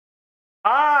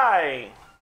Hi!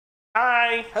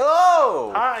 Hi!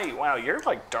 Hello! Hi! Wow, you're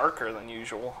like darker than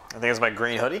usual. I think it's my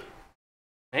green hoodie.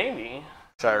 Maybe.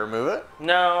 Should I remove it?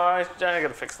 No, I gotta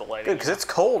fix the lighting. Good, because it's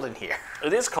cold in here.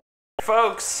 It is cold.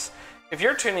 Folks, if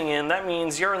you're tuning in, that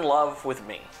means you're in love with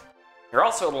me. You're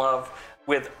also in love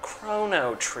with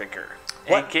Chrono Trigger.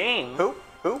 What? A game. Who?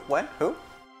 Who? When? Who?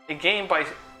 A game by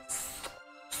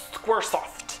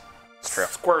Squaresoft. It's true.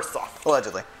 Squaresoft.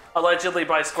 Allegedly. Allegedly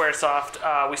by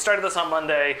Squaresoft. We started this on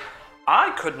Monday.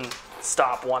 I couldn't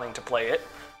stop wanting to play it,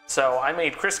 so I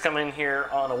made Chris come in here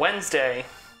on a Wednesday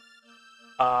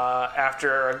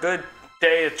after a good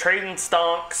day of trading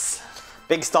stonks.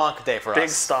 Big stonk day for us. Big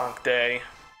stonk day.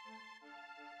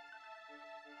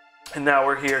 And now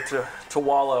we're here to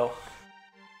wallow.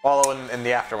 Wallow in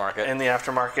the aftermarket. In the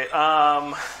aftermarket.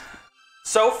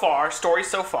 Story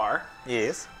so far.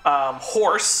 Yes.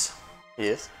 Horse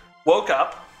Yes. woke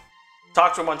up,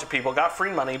 talked to a bunch of people, got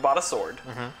free money, bought a sword,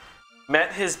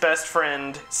 met his best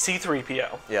friend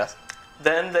C-3PO. Yes.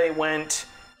 Then they went,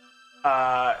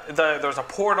 there was a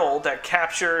portal that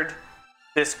captured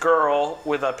this girl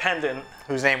with a pendant.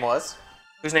 Whose name was?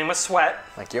 Whose name was Sweat.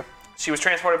 Thank you. She was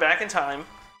transported back in time.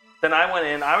 Then I went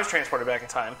in, I was transported back in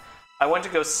time. I went to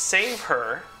go save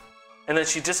her, and then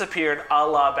she disappeared a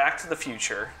la Back to the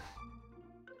Future.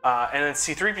 And then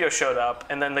C-3PO showed up,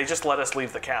 and then they just let us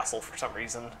leave the castle for some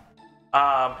reason.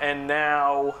 And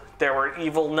now there were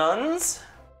evil nuns.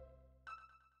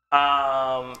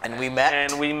 And we met.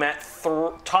 And we met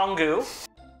Tongu,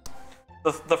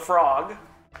 the frog.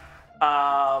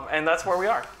 And that's where we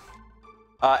are.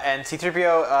 And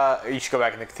C-3PO, you should go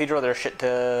back in the cathedral. There's shit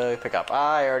to pick up.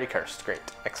 I already cursed. Great.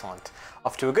 Excellent.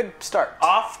 Off to a good start.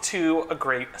 Off to a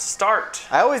great start.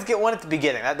 I always get one at the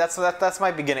beginning. That's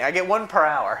my beginning. I get one per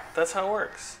hour. That's how it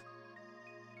works.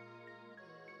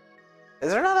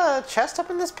 Is there not a chest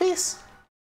up in this piece?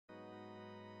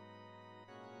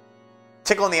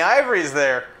 Tickling the ivories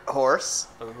there, horse.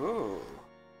 Ooh.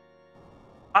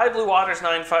 Hi, Blue Waters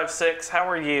 956. How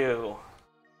are you?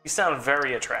 You sound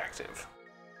very attractive.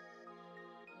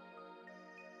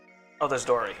 Oh, there's a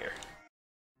door right here.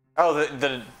 Oh,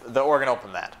 the organ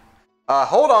opened that.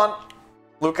 Hold on.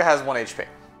 Luca has 1 HP.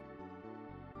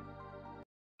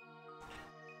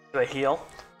 Do I heal?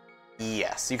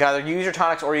 Yes. You can either use your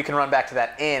tonics or you can run back to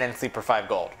that inn and sleep for 5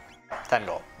 gold. 10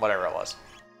 gold. Whatever it was.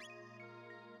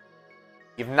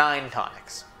 You have 9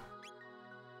 tonics.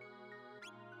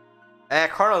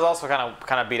 Chrono's also kind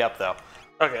of beat up though.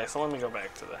 Okay, so let me go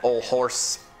back to the Old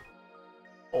horse.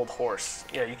 old horse.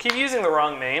 Yeah, you keep using the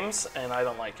wrong names, and I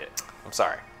don't like it. I'm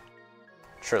sorry.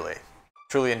 Truly.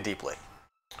 Truly and deeply.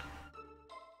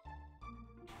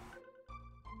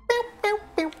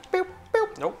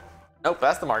 Nope. Nope,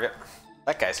 that's the market.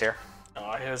 That guy's here. Oh,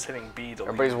 I was hitting B to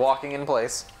Everybody's leave. walking in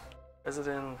place.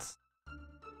 Residence.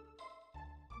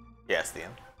 Yes, the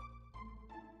inn.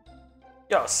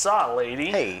 Yo, saw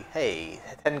lady. Hey,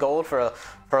 10 gold for a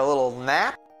little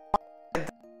nap?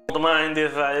 Don't mind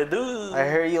if I do. I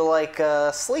hear you like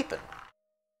sleeping.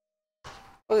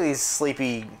 Look at these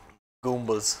sleepy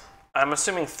Goombas. I'm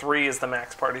assuming 3 is the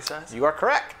max party size. You are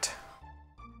correct.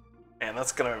 Man,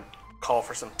 that's gonna call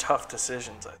for some tough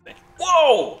decisions, I think.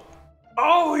 Whoa!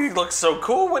 Oh, he looks so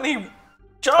cool when he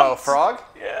jumps. Oh, frog?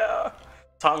 Yeah.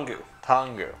 Tongu.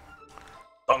 Tongu.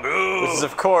 Tongu. This is,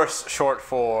 of course, short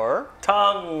for...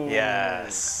 Tongue.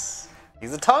 Yes.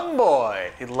 He's a tongue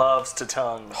boy. He loves to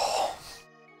tongue.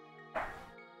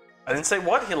 I didn't say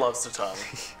what he loves to tongue.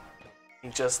 He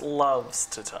just loves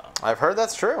to tongue. I've heard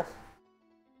that's true.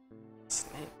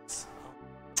 Snakes.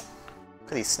 Look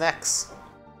at these snacks.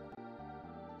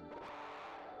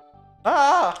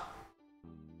 Ah!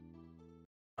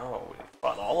 Oh, we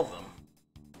fought all of them.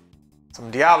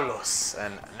 Some Diablos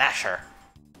and Nasher.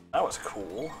 That was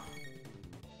cool.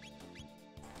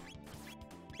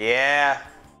 Yeah.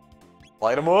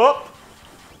 Light them up.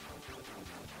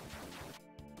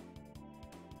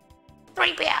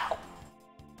 3PO.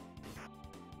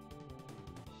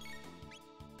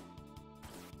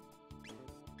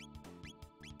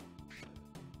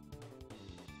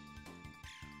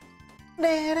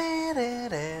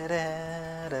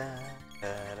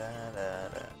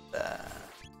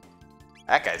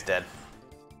 That guy's dead.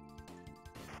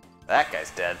 That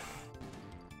guy's dead.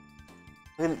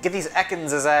 Get these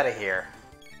Ekanses out of here.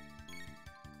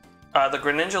 The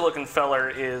Greninja-looking feller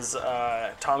is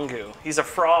Tongu. He's a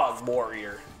frog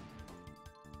warrior.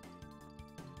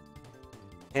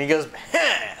 And he goes,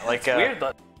 like It's weird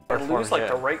that I lose like yeah.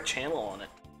 the right channel on it.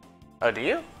 Oh, do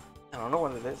you? I don't know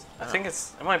what it is. I think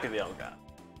it might be the Elgato.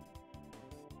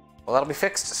 Well, that'll be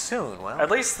fixed soon. Well,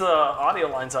 At least the audio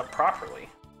lines up properly.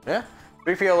 yeah.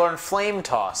 3PO learned Flame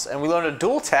Toss, and we learned a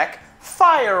dual tech,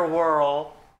 Fire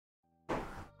Whirl.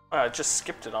 It just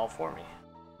skipped it all for me.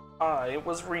 It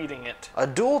was reading it. A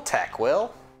dual tech,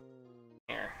 Will.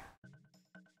 Here.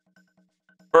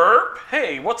 Burp?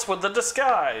 Hey, what's with the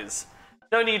disguise?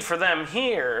 No need for them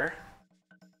here.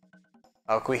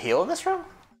 Oh, can we heal in this room?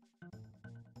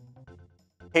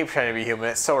 I hate pretending to be human,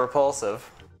 it's so repulsive.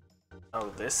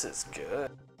 Oh, this is good.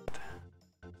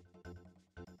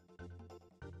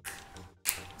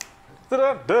 In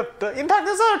fact,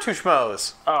 there's other two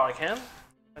schmoes. Oh, I can?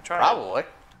 I tried. Probably.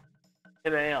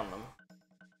 Hit A on them.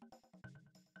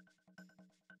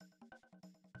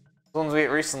 The ones we ate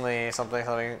recently, something.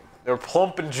 They were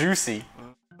plump and juicy.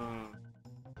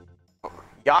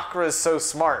 Yakra is so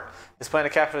smart. He's planning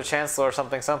to capture the Chancellor or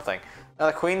something. Now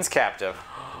the Queen's captive.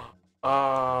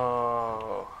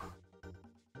 Oh.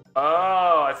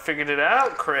 Oh, I figured it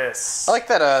out, Chris. I like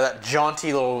that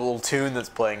jaunty little tune that's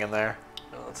playing in there.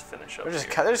 Let's finish up.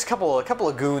 There's a couple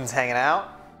of goons hanging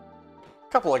out.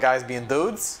 A couple of guys being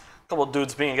dudes. A couple of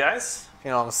dudes being guys. You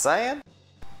know what I'm saying?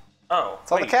 Oh,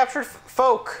 it's all the captured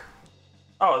folk.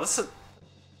 Oh, this is.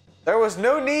 There was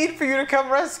no need for you to come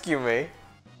rescue me.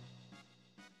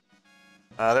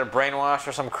 They're brainwashed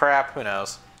or some crap. Who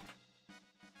knows?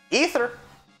 Ether.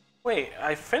 Wait,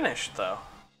 I finished though.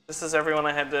 This is everyone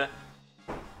I had to.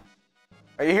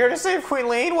 Are you here to save Queen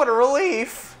Leene? What a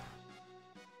relief!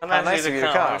 How nice of you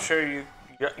to come. I'm sure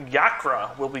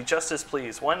Yakra will be just as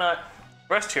pleased. Why not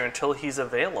rest here until he's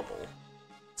available?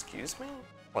 Excuse me?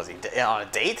 Was he on a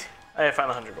date? I found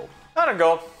 100 gold. 100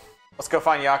 gold. Let's go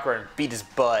find Yakra and beat his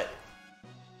butt.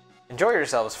 Enjoy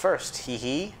yourselves first, hee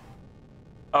hee.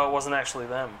 Oh, it wasn't actually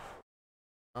them.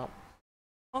 Oh.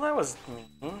 Well, that was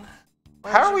mean.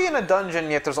 How are we in a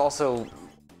dungeon yet there's also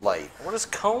light? What does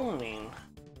cone mean?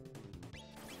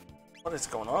 What is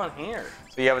going on here?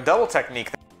 So you have a double technique.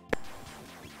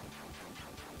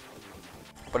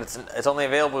 But it's only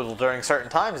available during certain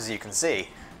times, as you can see.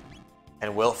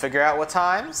 And we'll figure out what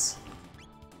times.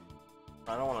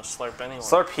 I don't want to slurp anyone.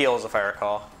 Slurp heals, if I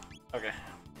recall. Okay.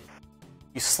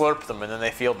 You slurp them and then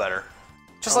they feel better.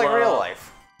 Just like real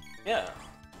life. Yeah.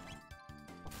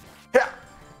 Yeah.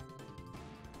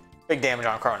 Big damage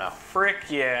on Chrono. Frick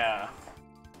yeah.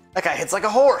 That guy hits like a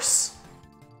horse.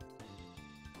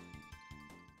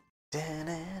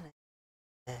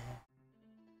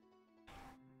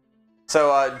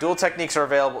 So dual techniques are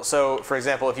available. So for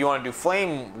example, if you want to do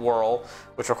Flame Whirl,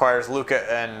 which requires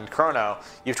Luca and Chrono,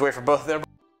 you have to wait for both of them to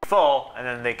be full, and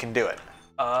then they can do it.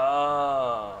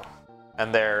 Oh.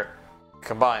 And they're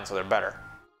combined, so they're better.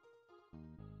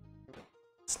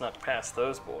 Snuck past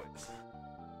those boys.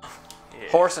 Yeah.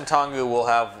 Horse and Tengu will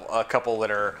have a couple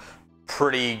that are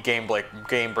pretty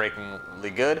game-breakingly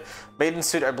good. Maiden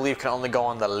Suit, I believe, can only go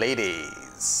on the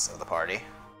ladies of the party.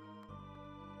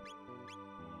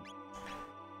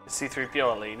 Is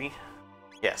C-3PO a lady?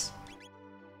 Yes.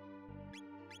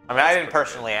 I mean, I didn't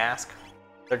personally ask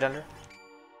their gender.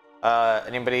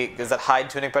 Anybody, is that hide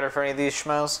tunic better for any of these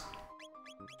schmoes?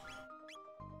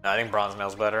 No, I think bronze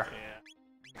mail's better. Yeah.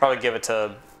 Probably give it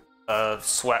to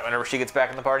Sweat whenever she gets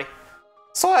back in the party.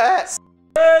 Sweat!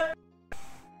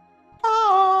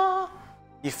 Aww.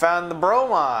 You found the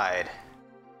bromide.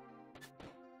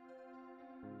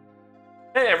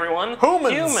 Hey everyone!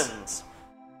 Humans!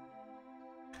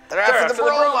 They're after the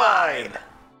bromide!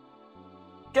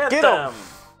 Get them!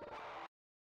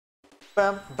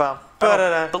 Bum, bum,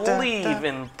 I don't believe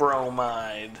in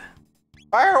bromide.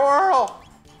 Fire Whirl!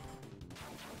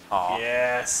 Aww.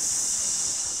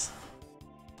 Yes.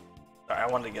 Sorry, I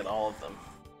wanted to get all of them.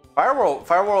 Fire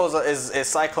Whirl is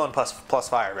Cyclone plus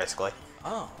fire, basically.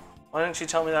 Oh. Why didn't you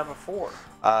tell me that before?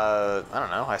 I don't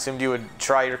know. I assumed you would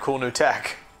try your cool new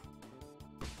tech.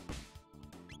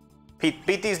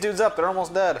 Beat these dudes up. They're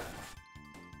almost dead.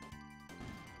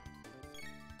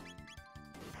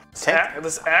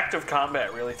 This active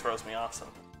combat really throws me off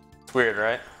sometimes. It's weird,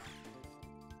 right?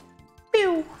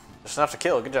 Pew! Just enough to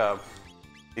kill. Good job.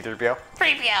 C-3PO.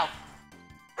 3PO!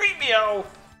 3PO!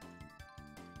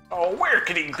 Oh, where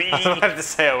could he be? I don't have to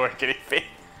say, where could he be?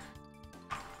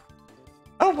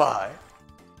 Oh my.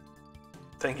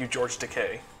 Thank you, George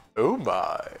Decay. Oh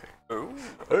my. Ooh.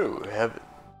 Oh, heaven.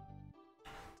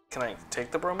 Can I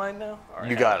take the bromide now? Or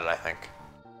You got it, I think.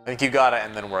 I think you got it,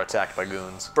 and then we're attacked by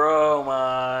goons.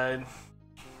 Bromide.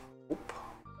 Oop.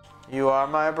 You are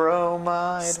my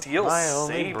bromide. Steel my saber.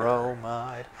 only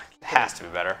bromide. It has to be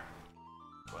better.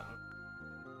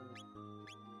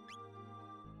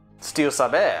 Steel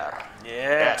saber.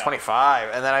 Yeah. 25.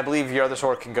 And then I believe your other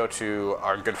sword can go to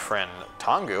our good friend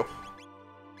Tengu.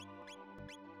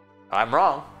 I'm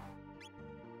wrong.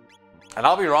 And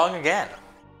I'll be wrong again.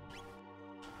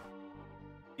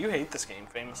 You hate this game,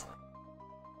 famously.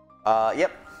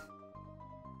 Yep.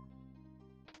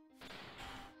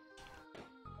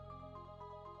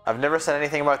 I've never said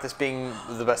anything about this being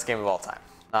the best game of all time.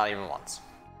 Not even once.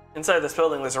 Inside this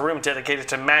building, there's a room dedicated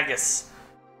to Magus.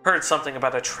 Heard something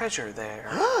about a treasure there.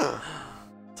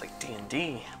 It's like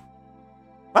D&D.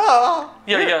 Oh,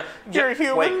 Yeah. You're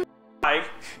human? Wait, hi.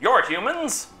 You're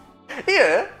humans?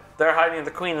 Yeah. They're hiding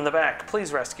the queen in the back.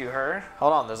 Please rescue her.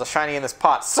 Hold on, there's a shiny in this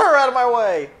pot. Sir, out of my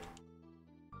way!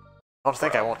 Don't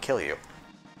think I won't kill you.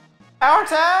 Our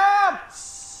time!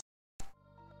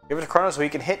 Give it to Chrono so he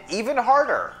can hit even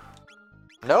harder.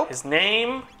 Nope. His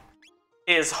name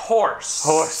is Horse.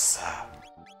 Horse.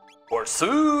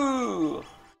 Horseu.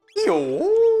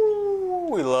 Yo,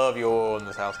 we love you in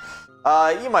this house.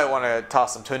 You might want to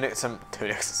toss some tonics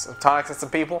at some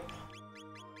people.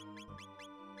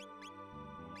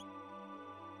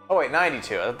 Oh wait,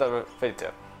 92. I thought that was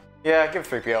 52. Yeah, give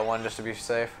 3PO one just to be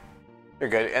safe. You're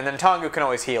good. And then Tongu can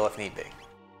always heal if need be.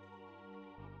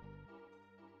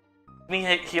 Can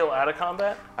he heal out of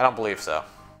combat? I don't believe so.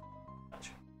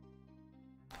 Gotcha.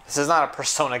 This is not a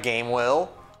Persona game,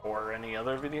 Will. Or any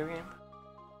other video game?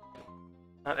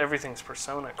 Not everything's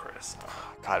Persona, Chris.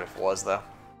 God, if it was though.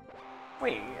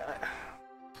 Wait,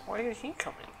 why did he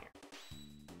come in here?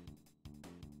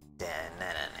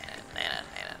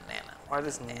 Why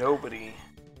does nobody...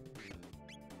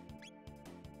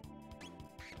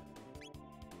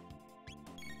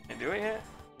 Can you do it yet?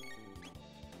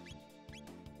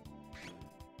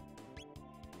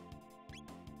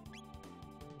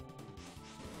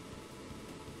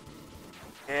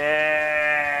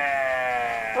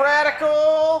 Yeah!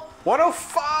 Radical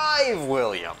 105,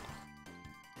 William.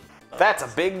 That's a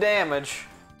big damage.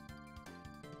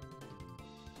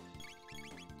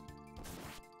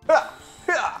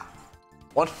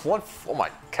 Oh my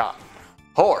god.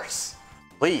 Horse,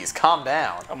 please calm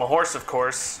down. I'm a horse, of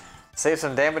course. Save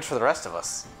some damage for the rest of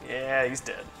us. Yeah, he's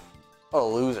dead. What a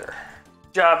loser.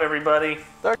 Good job, everybody.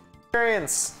 Dark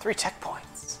experience, 3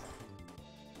 checkpoints.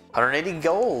 180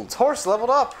 golds. Horse leveled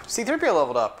up. C3PO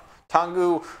leveled up.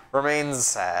 Tongu remains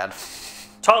sad.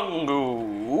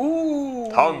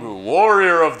 Tongu. Tongu,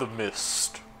 warrior of the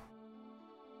mist.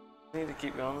 Need to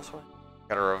keep going this way.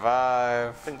 Gotta revive.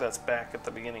 I think that's back at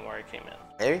the beginning where I came in.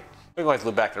 Maybe? We can always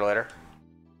loop back there later.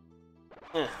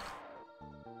 Eh.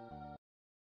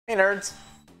 Hey nerds.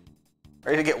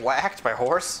 Ready to get whacked by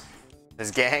Horse?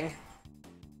 His gang?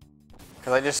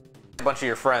 Because I just a bunch of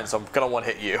your friends, so I'm gonna one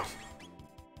hit you.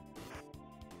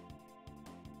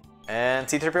 And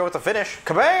C3PO with the finish.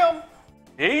 Kabam!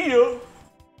 Yeah.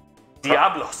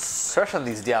 Diablos. Crushing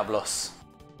these Diablos.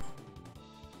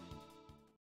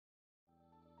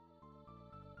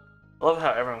 I love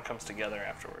how everyone comes together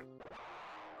afterward.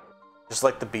 Just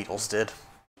like the Beatles did.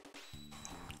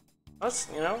 That's,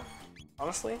 you know,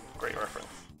 honestly, great reference.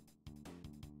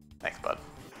 Thanks, bud.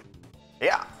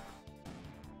 Yeah.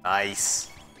 Nice.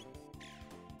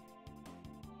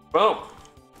 Boom.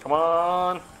 Come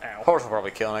on. Ow. Horse will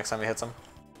probably kill next time he hits him.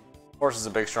 Horse is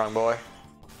a big, strong boy.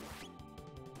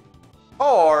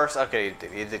 Horse! Okay,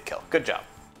 you did kill. Good job.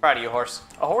 Proud of you, Horse.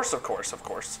 A horse, of course, of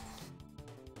course.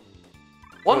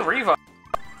 One revive.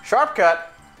 Sharp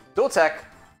cut. Dual tech.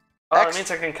 Oh, that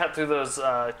means I can cut through those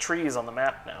trees on the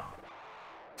map now.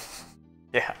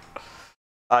 Yeah.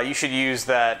 You should use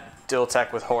that dual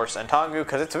tech with Horse and Tongu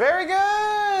because it's very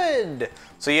good!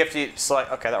 So you have to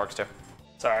select... Okay, that works too.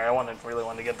 Sorry, I really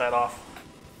wanted to get that off.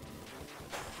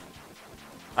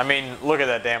 I mean, look at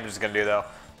that damage it's going to do, though.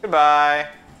 Goodbye.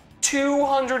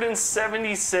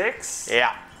 276?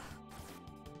 Yeah.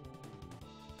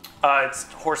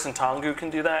 It's Horse and Tongu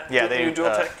can do that? Yeah, they do dual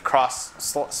tech? cross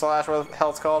slash, what the hell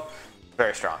it's called.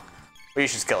 Very strong. But you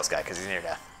should kill this guy because he's near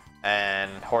death.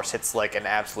 And Horse hits like an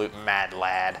absolute mad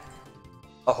lad.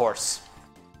 A horse.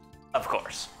 Of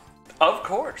course. Of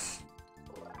course.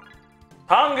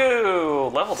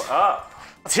 Tongu! Leveled up.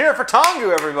 Let's hear it for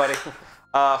Tongu, everybody.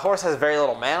 Horse has very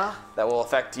little mana that will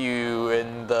affect you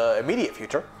in the immediate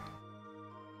future.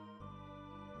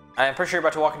 I'm pretty sure you're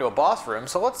about to walk into a boss room,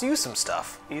 so let's use some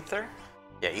stuff. Ether?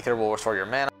 Yeah, Ether will restore your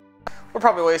mana. We're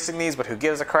probably wasting these, but who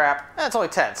gives a crap? It's only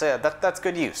 10, so yeah, that's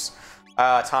good use.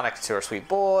 Tonic to our sweet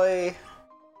boy.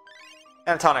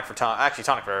 And tonic for Tonic. Actually,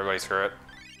 tonic for everybody, screw it.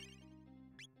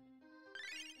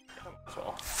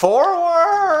 Well.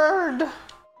 Forward!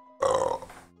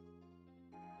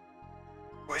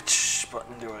 Which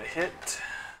button do I hit?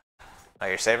 Oh,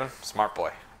 you're saving? Smart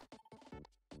boy.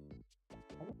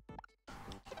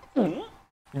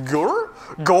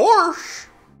 Gorsh!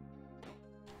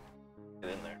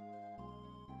 Get in there.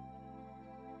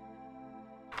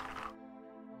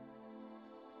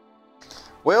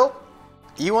 Will,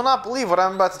 You will not believe what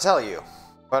I'm about to tell you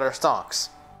about our stonks.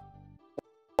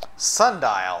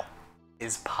 Sundial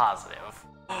is positive.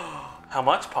 How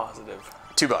much positive?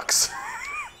 $2.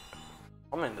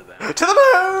 I'm into that. To the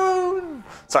moon!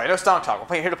 Sorry, no stonk talk.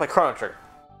 We're here to play Chrono Trigger.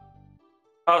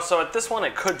 Oh, so at this one,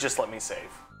 it could just let me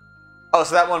save. Oh,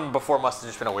 so that one before must have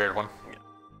just been a weird one. Yeah.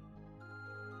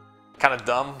 Kind of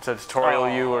dumb to tutorial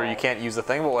you or you can't use the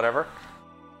thing, but whatever.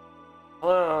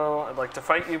 Hello, I'd like to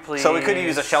fight you, please. So we could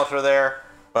use a shelter there,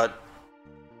 but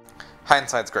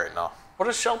hindsight's great and all. What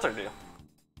does shelter do?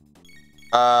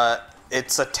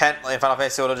 It's a tent in Final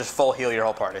Fantasy, so it'll just full heal your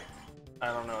whole party. I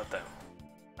don't know what that...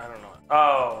 I don't know.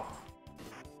 Oh.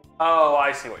 Oh,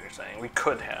 I see what you're saying. We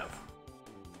could have.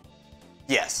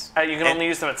 Yes. You can only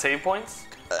use them at save points?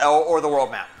 Or the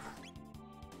world map.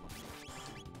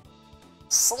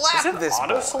 Slap Is it this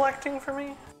auto-selecting for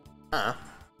me? Huh?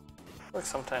 Like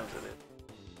sometimes it is.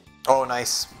 Oh,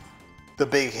 nice. The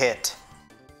big hit.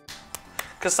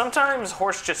 Because sometimes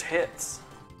horse just hits.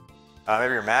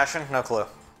 Maybe you're mashing? No clue.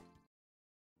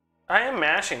 I am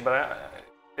mashing, but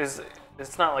it's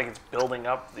not like it's building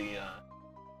up the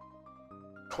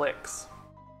clicks.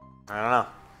 I don't know.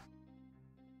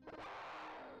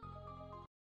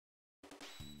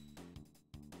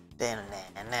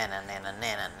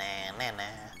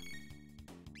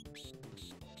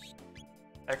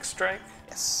 X strike?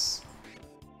 Yes.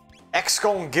 X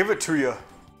gon' give it to you.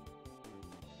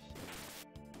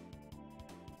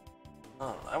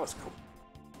 Oh, that was cool.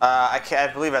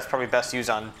 I believe that's probably best used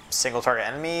on single target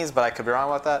enemies, but I could be wrong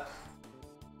about that.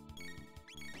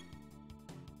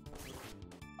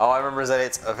 All I remember is that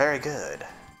it's very good.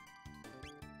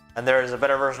 And there is a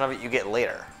better version of it you get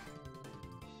later.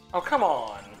 Oh, come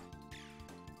on.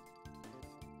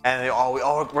 And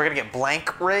we're gonna get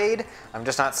blank raid. I'm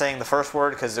just not saying the first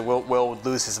word because Will would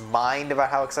lose his mind about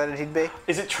how excited he'd be.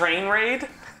 Is it train raid?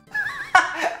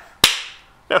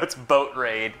 No, it's boat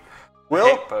raid.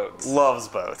 Will boats. loves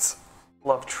boats.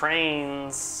 Love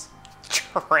trains.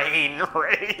 Train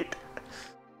raid.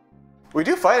 We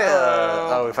do fight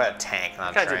we fight a tank,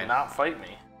 not a That guy train. did not fight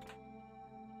me.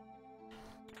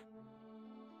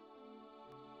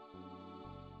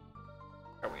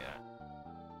 Where are we at?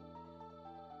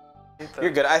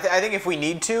 You're good. I think if we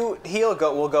need to heal,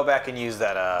 we'll go back and use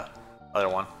that other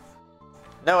one.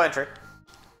 No entry.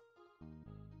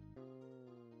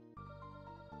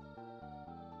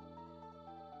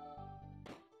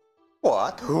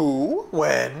 What? Who?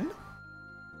 When?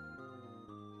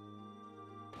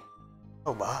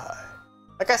 Oh my.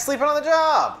 That guy's sleeping on the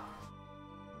job!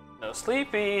 No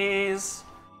sleepies.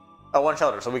 Oh, one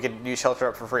shelter, so we could use shelter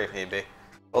up for free if need be.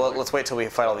 Well, let's wait till we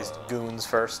fight all these goons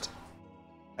first.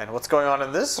 And what's going on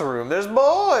in this room? There's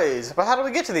boys! But how do we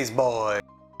get to these boys?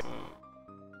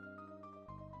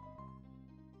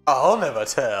 I'll never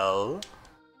tell.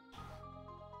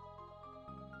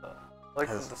 Like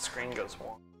the screen goes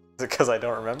warm. Is it because I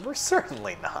don't remember?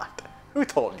 Certainly not. Who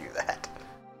told you that?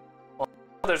 Well,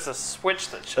 there's a switch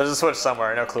that shows. There's a switch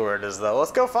somewhere. No clue where it is, though.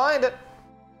 Let's go find it.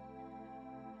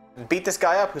 And beat this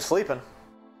guy up who's sleeping.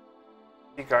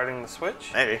 He guarding the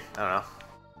switch? Maybe. I don't know.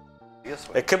 Be a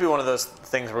switch. It could be one of those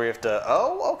things where you have to...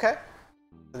 Oh, okay.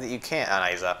 That you can't... Oh, no,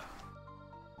 he's up.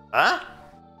 Huh?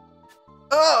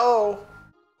 Uh-oh!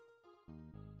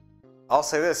 I'll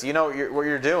say this. You know what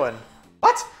you're doing.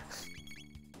 What?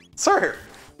 Sir,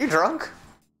 you drunk?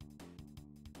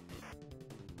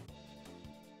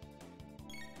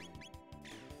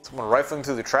 Someone rifling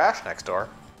through the trash next door.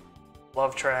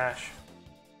 Love trash.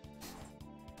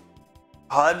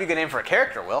 Oh, that'd be a good name for a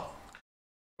character, Will.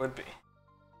 Would be.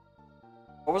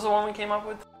 What was the one we came up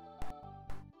with?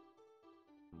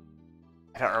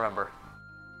 I don't remember.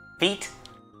 Feet?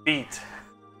 Feet.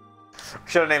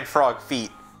 Should have named Frog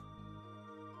Feet.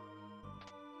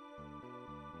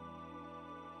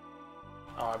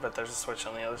 Oh, I bet there's a switch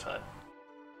on the other side.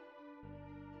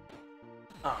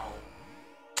 Oh.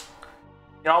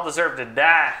 Y'all deserve to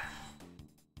die.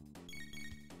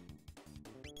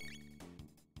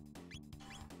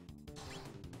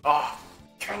 Oh,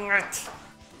 dang it.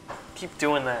 Keep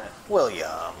doing that.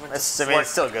 William. It's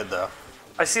still good, though.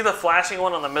 I see the flashing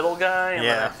one on the middle guy, and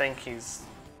then Yeah. I think he's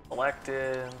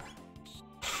selected.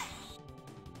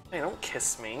 Hey, don't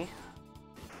kiss me.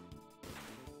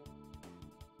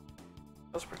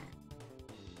 That's pretty good.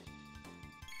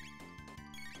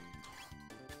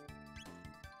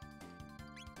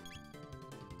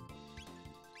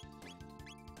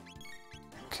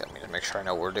 Okay, let me just make sure I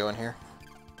know what we're doing here.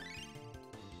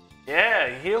 Yeah,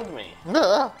 he healed me.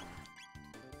 No.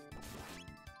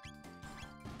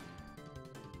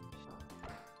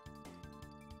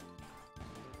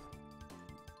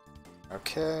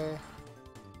 Okay.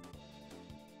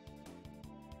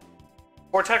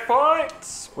 4 tech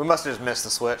points! We must have just missed the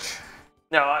switch.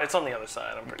 No, it's on the other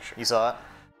side, I'm pretty sure. You saw it?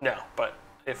 No, but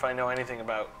if I know anything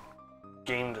about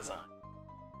game design.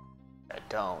 I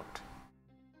don't.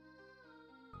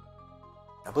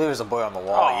 I believe there's a boy on the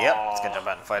wall. Aww. Yep, he's gonna jump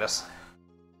out and fight us.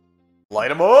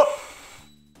 Light him up!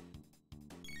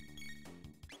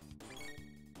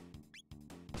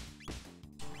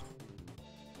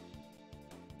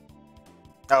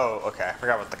 Oh, okay. I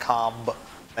forgot about the comb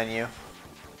menu.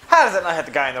 How does that not hit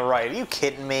the guy on the right? Are you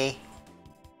kidding me?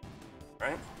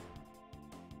 Right?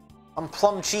 I'm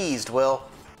plum cheesed, Will.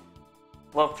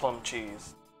 Love plum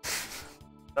cheese. Is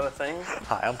that a thing?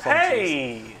 Hi, I'm plum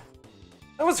cheese. Hey!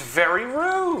 That was very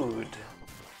rude.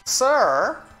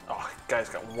 Sir? Oh, guy's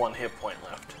got 1 hit point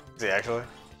left. Is he actually?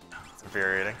 It's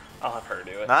infuriating. I'll have her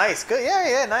do it. Nice, good,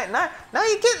 yeah. Now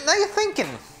you're thinking.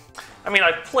 I mean,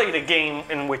 I've played a game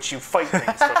in which you fight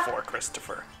things before,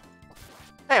 Christopher.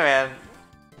 Hey man,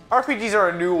 RPGs are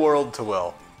a new world to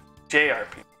Will.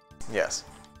 JRPG. Yes.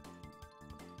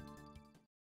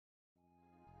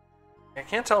 I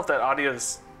can't tell if that audio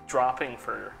is dropping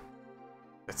for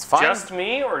It's fine. just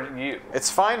me or you.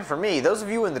 It's fine for me. Those of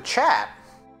you in the chat.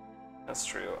 That's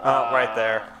true. Oh, right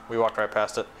there. We walked right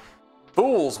past it.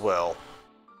 Fools, Will.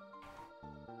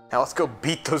 Now let's go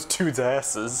beat those dudes'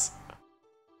 asses.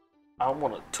 I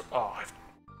want to. Oh,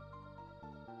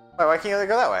 Wait, why can't you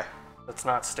go that way? that's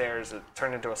not stairs. It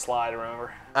turned into a slide,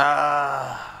 remember?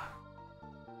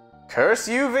 Curse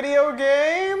you, video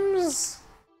games!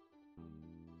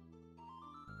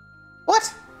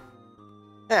 What?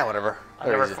 Yeah, whatever. I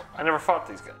never fought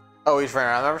these guys. Oh, you just ran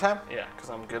around every time? Yeah, because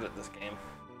I'm good at this game.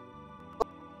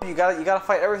 You gotta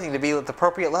fight everything to be at the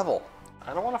appropriate level.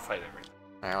 I don't want to fight everything.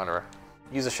 Alright, whatever.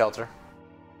 Use a shelter.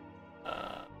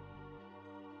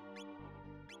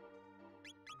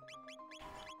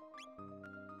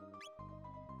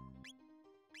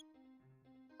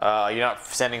 You're not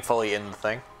standing fully in the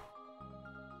thing.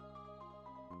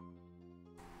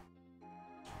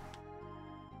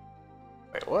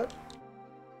 Wait, what?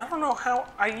 I don't know how.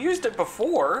 I used it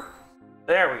before.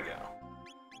 There we go.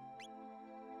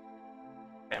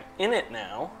 I'm in it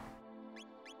now.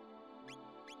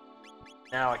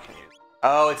 Now I can use it.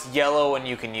 Oh, it's yellow when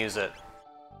you can use it.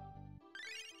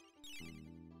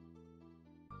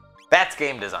 That's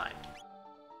game design.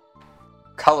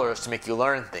 Colors to make you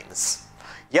learn things.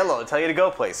 Yellow to tell you to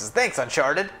go places. Thanks,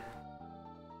 Uncharted.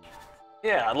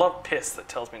 Yeah, I love piss that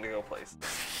tells me to go places.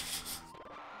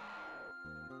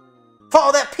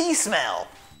 Follow that pee smell.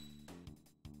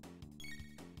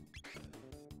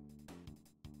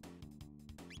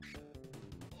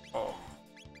 Oh.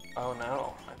 Oh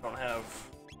no, I don't have...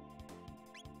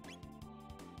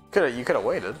 You could have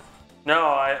waited. No,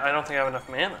 I don't think I have enough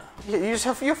mana. You just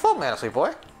have your full mana, sweet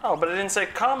boy. Oh, but it didn't say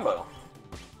combo.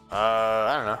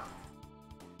 I don't know.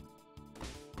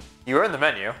 You were in the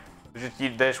menu.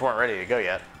 They just weren't ready to go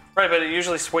yet. Right, but it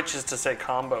usually switches to say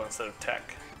combo instead of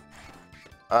tech.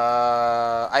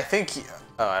 I think.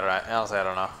 Oh, I don't know. Honestly, I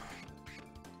don't know.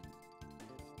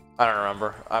 I don't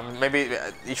remember. Maybe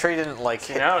you sure you didn't like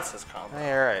See, hit? now it says combo.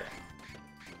 Yeah, you're right.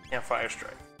 Can't fire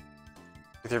strike.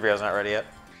 3PO's not ready yet.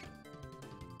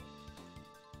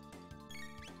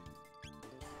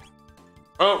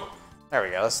 Oh! There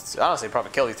we go. Let's honestly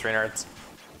probably kill these 3 nerds.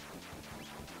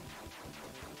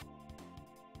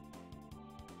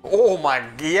 Oh my,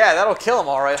 yeah, that'll kill them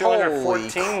all right. Holy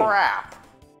 214. crap!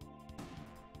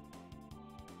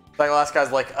 Like the last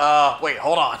guy's like, wait,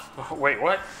 hold on. Wait,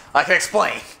 what? I can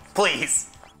explain, please.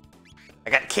 I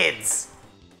got kids.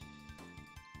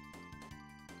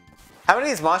 How many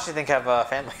of these monsters do you think have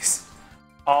families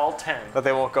All 10. that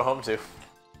they won't go home to?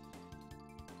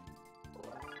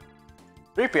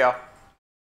 3PO.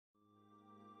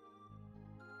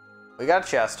 We got a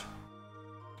chest.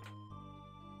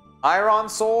 Iron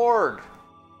sword.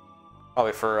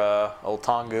 Probably for old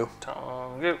Tongu.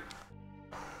 Tongu.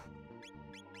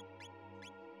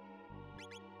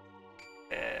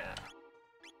 Yeah.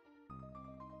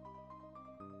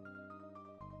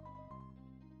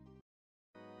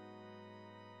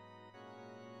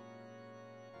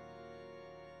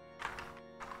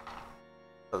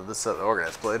 This is the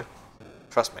organist blade.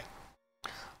 Trust me.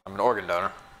 I'm an organ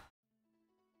donor.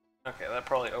 Okay, that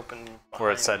probably opened Where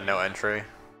it behind said me. no entry.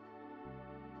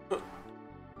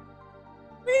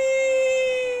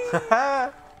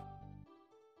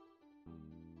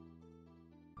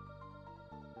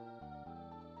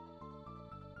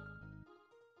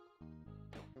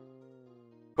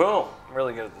 Boom! I'm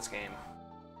really good at this game.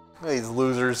 These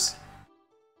losers.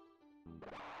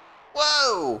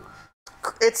 Whoa!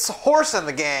 It's Horse in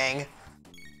the gang.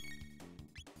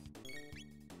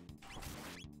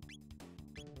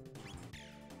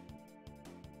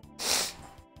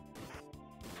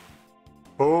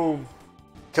 Boom.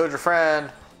 Killed your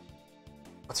friend.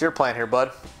 What's your plan here,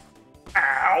 bud?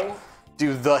 Ow.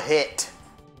 Do the hit.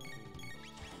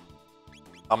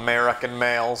 American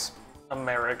males.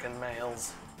 American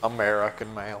males.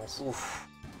 American males. Oof.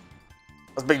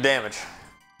 That's big damage.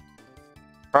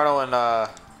 Chrono and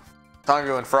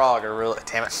Tongu and Frog are really...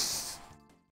 Damn it.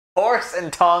 Horse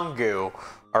and Tongu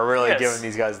are really giving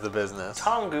these guys the business.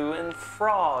 Tongu and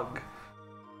Frog.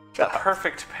 The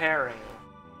perfect pairing.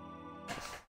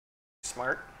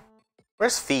 Smart.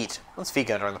 Where's Feet? When's Feet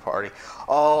gonna join the party?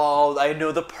 Oh, I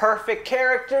know the perfect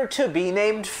character to be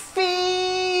named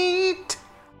Feet!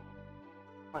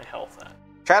 My health at.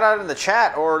 Shout out in the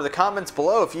chat or the comments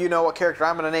below if you know what character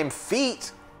I'm gonna name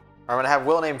Feet. Or I'm gonna have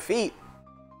Will name Feet.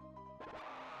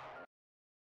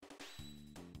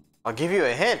 I'll give you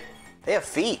a hint. They have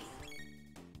feet.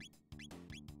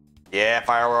 Yeah,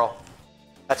 Fire Whirl.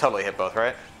 That totally hit both,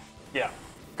 right? Yeah.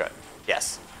 Good.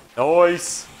 Yes.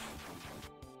 Nice.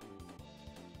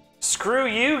 Screw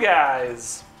you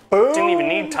guys. Boom. Didn't even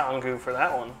need Tongu for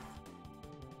that one.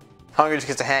 Tongu just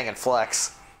gets to hang and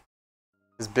flex.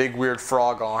 His big weird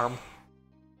frog arm.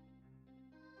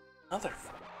 Another.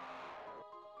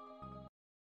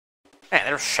 Man,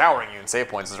 they're showering you in save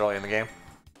points this early in the game.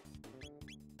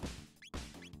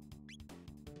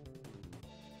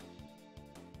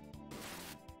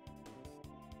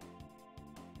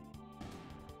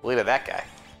 Look at that guy.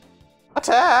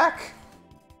 Attack!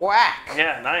 Whack!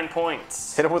 Yeah, 9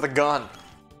 points. Hit him with a gun.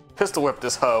 Pistol whip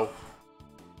this hoe.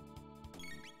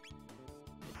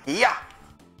 Yeah!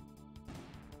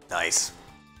 Nice.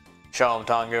 Show him,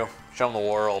 Tongu. Show him the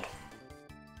world.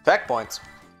 Attack points.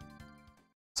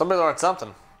 Somebody learned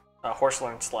something. Horse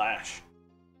learned Slash.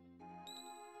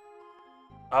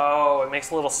 Oh, it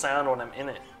makes a little sound when I'm in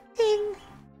it. Ding!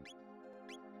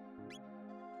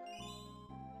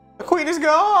 The queen is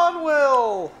gone,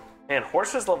 Will! Man,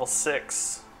 Horse is level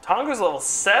 6. Tongu's level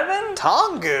 7?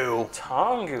 Tongu!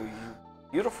 Tongu, you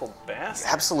beautiful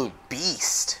bastard. Absolute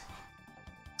beast.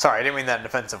 Sorry, I didn't mean that in a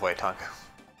defensive way, Tongu.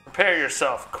 Prepare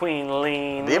yourself, Queen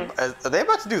Leene. Are they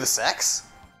about to do the sex?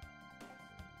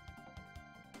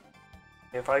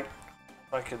 If I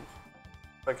could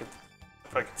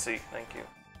see, thank you.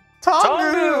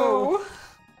 Tongu!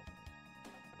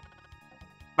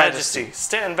 Majesty,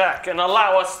 stand back and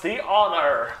allow us the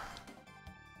honor.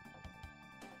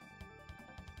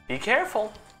 Be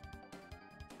careful.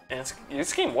 And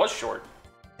this game was short.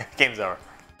 Game's over.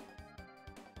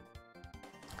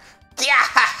 Yeah,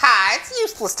 it's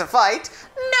useless to fight.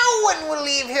 No one will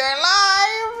leave here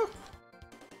alive.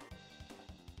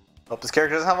 Hope this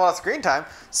character doesn't have a lot of screen time.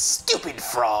 Stupid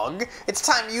frog. It's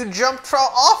time you jumped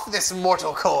off this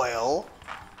mortal coil.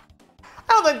 I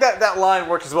don't think that line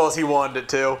worked as well as he wanted it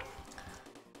to.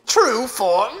 True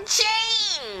form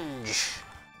change.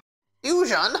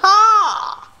 Fusion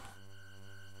ha.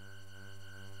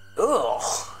 Ugh.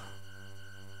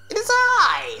 It is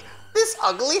I, this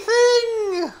ugly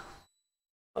thing.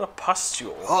 What a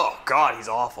pustule. Oh god, he's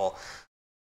awful.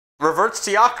 Reverts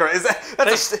to Yakra. Is that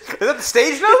the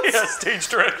stage notes? Yeah, stage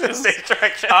directions. Stage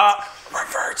directions.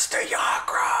 Reverts to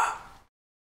Yakra.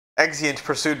 Exeunt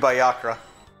pursued by Yakra.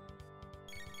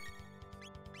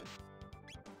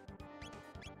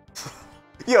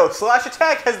 Yo, slash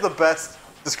attack has the best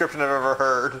description I've ever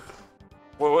heard.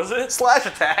 What was it? Slash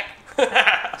attack. Bro!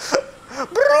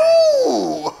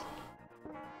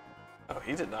 Oh,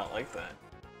 he did not like that.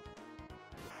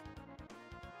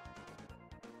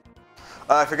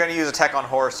 If you're gonna use attack on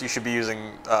horse, you should be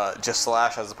using just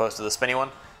slash as opposed to the spinny one.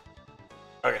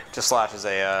 Okay. Just slash is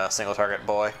a single target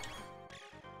boy.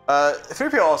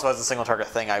 3PO also has a single target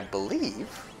thing, I believe.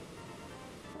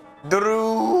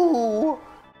 Drew!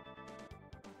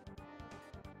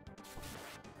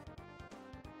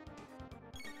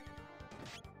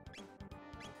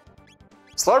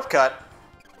 Slurp cut.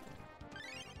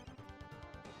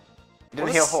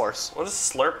 Didn't heal horse. What does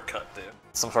slurp cut do?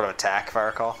 Some sort of attack, if I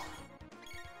recall.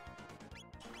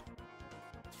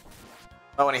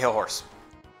 Oh, and he heal horse.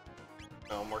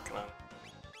 No, I'm working on it.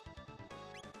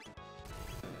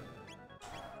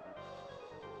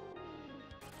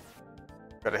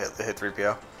 Gotta hit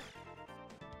 3PO.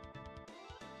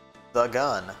 The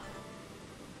gun.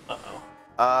 Uh-oh.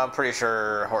 I'm pretty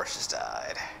sure horse just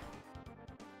died.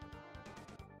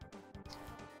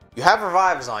 You have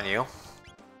revives on you.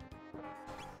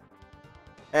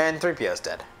 And 3PO's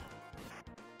dead.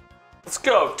 Let's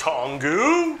go,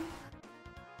 Tongu!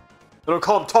 They don't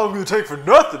call him Tongu the Tank for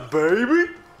nothing,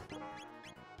 baby!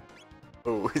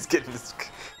 Oh, he's getting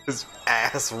his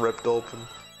ass ripped open.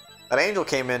 That angel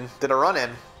came in, did a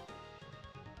run-in.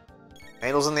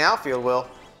 Angel's in the outfield, Will.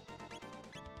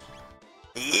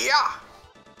 Yeah!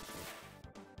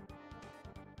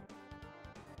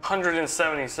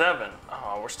 177.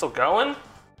 Oh, we're still going?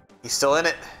 He's still in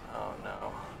it. Oh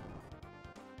no.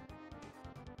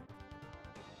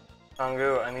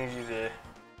 Tongu, I need you to...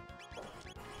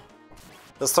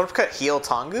 Does Thorpe Cut heal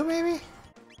Tongu, maybe?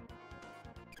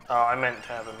 Oh, I meant to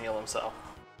have him heal himself.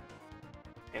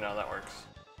 You know, that works.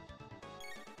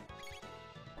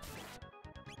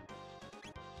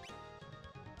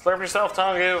 Slurp yourself,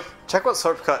 Tongu! Check what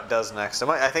Thorpe Cut does next.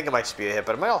 I think it might just be a hit,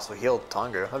 but it might also heal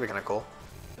Tongu. That'd be kind of cool.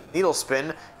 Needle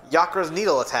Spin. Yakra's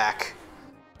Needle Attack.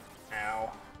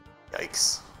 Ow.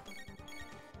 Yikes.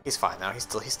 He's fine now. He's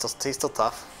still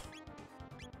tough.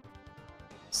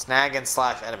 Snag and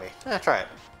slash enemy. Try it.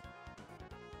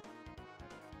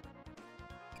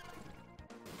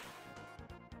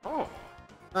 Oh.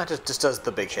 No, it just does the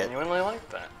big shit. Genuinely like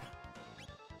that.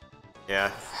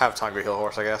 Yeah, have Tongu heal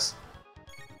horse, I guess.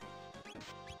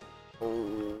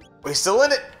 Ooh. He's still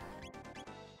in it!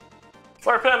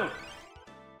 Slurp him!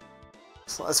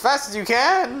 As fast as you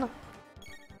can!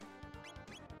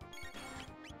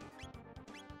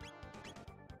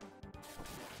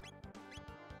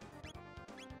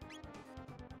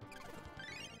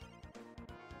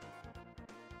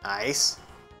 Nice.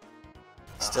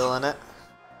 Still in it.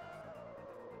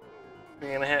 Are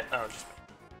you gonna hit? Oh, just...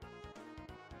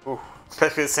 Ooh.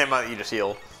 Especially the same amount that you just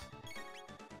healed.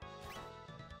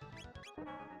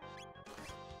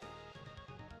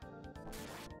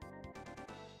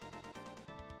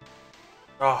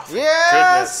 Oh,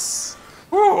 yes!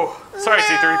 Goodness. Woo! Sorry,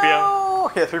 C-3PO.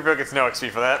 No! Yeah, 3PO gets no XP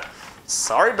for that.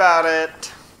 Sorry about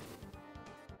it.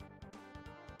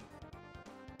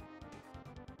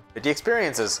 50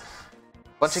 experiences.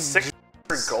 Bunch of 6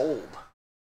 gold.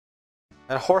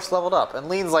 And horse leveled up. And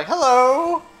Lean's like,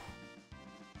 hello!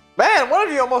 Man, one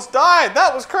of you almost died!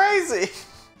 That was crazy!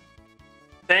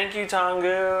 Thank you,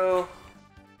 Tongu.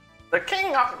 The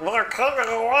king of the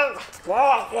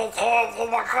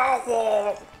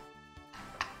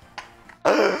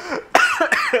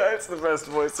That's the best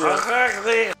voice yet.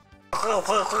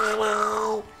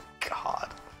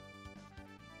 God.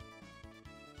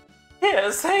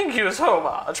 Yes, thank you so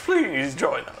much. Please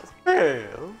join us.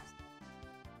 Yes.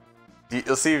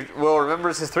 You'll see Will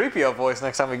remembers his 3PO voice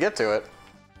next time we get to it.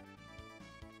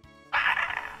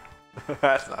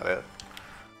 That's not it.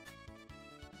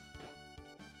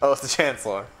 Oh, it's the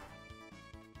Chancellor.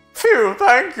 Phew,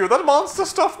 thank you. That monster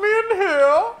stuffed me in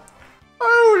here.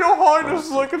 Oh, your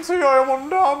highness, I can see I am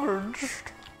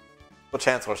undamaged. What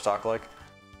Chancellors talk like?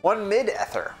 One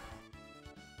mid-ether.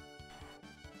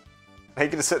 He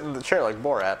can just sit in the chair like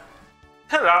Borat.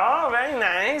 Hello, very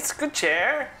nice. Good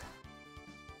chair.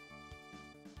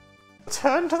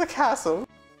 Return to the castle.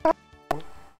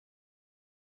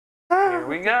 Here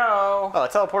we go. Oh,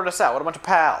 it teleported us out. What a bunch of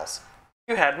pals.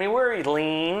 You had me worried,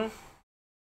 Lean.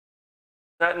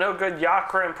 That no good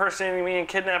Yakra impersonating me and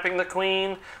kidnapping the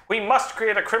queen. We must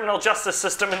create a criminal justice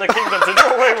system in the kingdom to do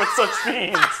away with such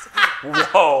fiends.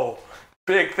 Whoa.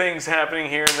 Big things happening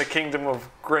here in the kingdom of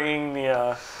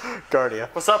Grania. Guardia.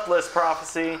 What's up, List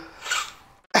Prophecy?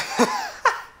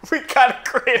 We gotta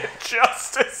create a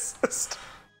justice system.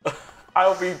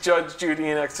 I'll be Judge, Judy,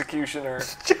 and Executioner.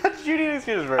 Judge Judy is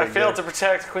very I failed to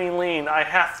protect Queen Leene. I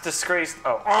hath disgraced...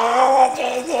 Oh.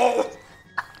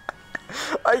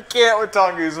 I can't with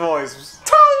Tongu's voice.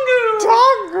 Tongu!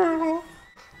 Tongu!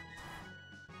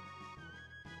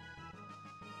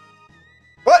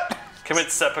 What?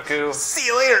 Commit seppuku. See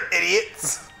you later,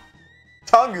 idiots.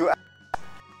 Tongu,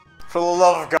 for the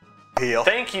love of God, heal.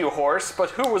 Thank you, horse, but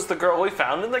who was the girl we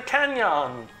found in the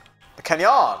canyon? The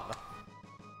canyon.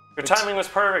 Your timing was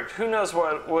perfect. Who knows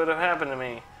what would have happened to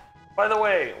me? By the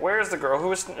way, where is the girl who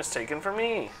was mistaken for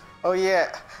me? Oh,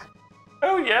 yeah.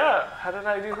 Oh, yeah. How did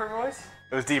I do her voice?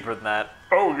 It was deeper than that.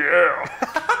 Oh, yeah.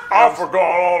 I forgot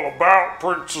all about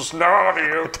Princess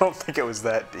Nadia. I don't think it was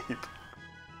that deep.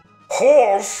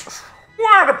 Horse?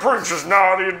 Where did Princess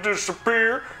Nadia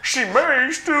disappear? She may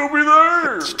still be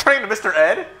there. She's turning to Mr.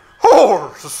 Ed?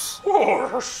 Horse!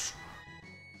 Horse.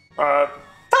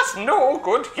 That's no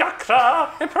good, Yakra,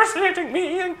 impersonating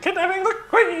me and kidnapping the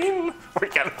queen. We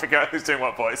gotta figure out who's doing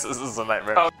what voices. This is a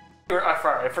nightmare. Oh,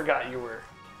 I forgot you were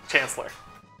Chancellor.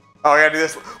 Oh, I gotta do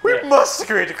this. We Yeah. must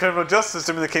create a criminal justice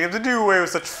system in the kingdom to do away with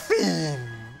such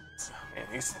fiends. Man,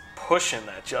 he's pushing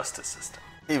that justice system.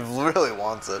 He really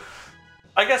wants it.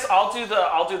 I guess I'll do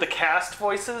the cast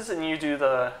voices and you do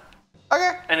the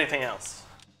Okay. anything else.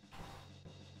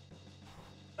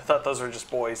 I thought those were just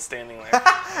boys standing there.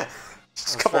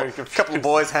 Just a couple of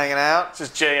boys hanging out.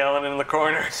 Just Jay Ellen in the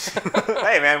corner.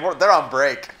 Hey man, they're on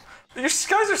break. You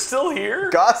guys are still here?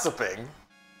 Gossiping.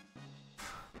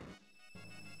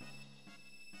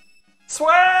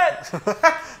 Sweat!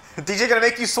 DJ gonna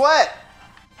make you sweat.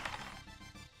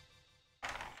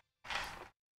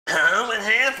 What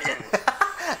happened?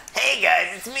 Hey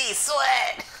guys, it's me,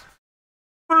 Sweat.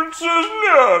 Princess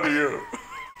Nadia.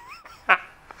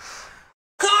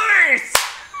 Horse!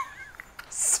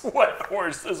 Sweat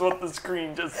horse is what the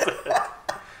screen just said.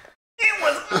 It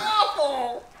was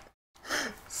awful!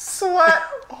 Sweat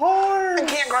horse! I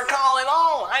can't recall it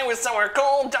all. I was somewhere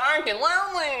cold, dark, and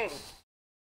lonely.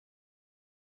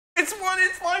 It's what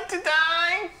it's like to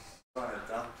die. I'm on a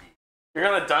donkey.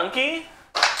 You're on a donkey?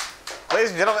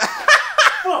 Ladies and gentlemen.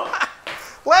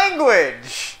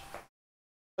 Language!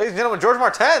 Ladies and gentlemen, George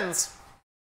Martens.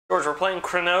 George, we're playing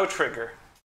Chrono Trigger.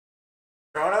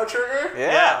 Chrono Trigger?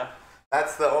 Yeah.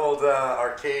 That's the old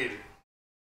arcade.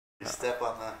 You step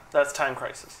on the That's Time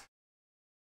Crisis.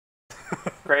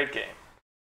 Great game.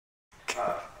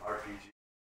 RPG.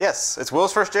 Yes, it's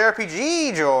Wills First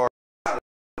JRPG, George. What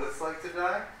it's like to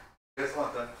die? You guys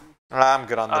want donkey? I'm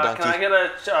good on the donkey. Can I get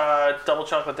a double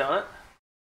chocolate donut?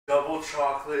 Double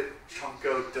chocolate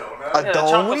chunko donut? A Yeah, the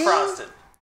chocolate donut? frosted.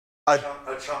 A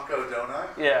chunko donut?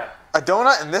 Yeah. A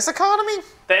donut in this economy?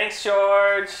 Thanks,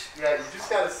 George. Yeah, you just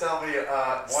gotta sell me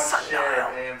one share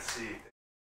of AMC.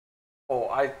 Oh,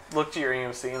 I looked at your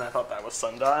EMC and I thought that was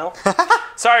Sundial.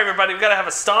 Sorry, everybody. We've got to have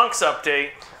a Stonks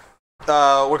update.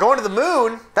 We're going to the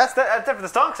moon. That's it for the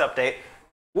Stonks update.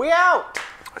 We out.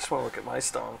 I just want to look at my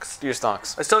Stonks. Do your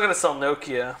Stonks. I still got to sell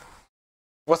Nokia.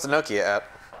 What's the Nokia at?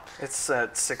 It's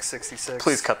at 666.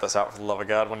 Please cut this out for the love of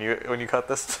God when you cut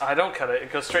this. I don't cut it.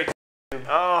 It goes straight to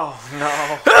Oh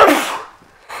no.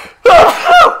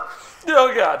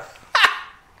 Oh, God.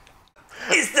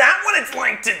 Is that what it's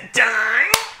like to die?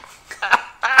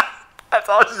 That's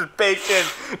all just baked in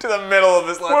to the middle of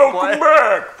this let's play.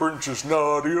 back, Princess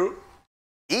Nadia.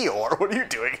 Eeyore, what are you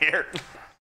doing here?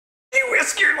 You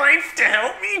risk your life to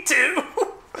help me, too.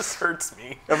 This hurts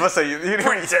me. I must say, you're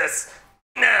Princess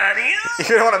Nadia.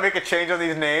 gonna want to make a change on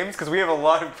these names because we have a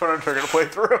lot of Chrono Trigger to play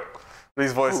through.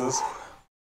 These voices.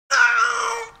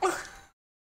 Ow.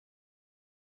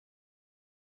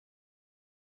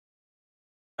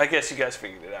 I guess you guys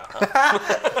figured it out,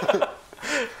 huh?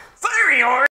 Sorry,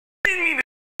 Or. Didn't mean to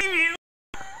leave you.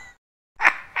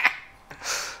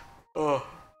 Oh.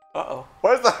 Uh-oh.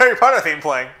 Why is the Harry Potter theme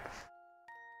playing?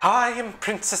 I am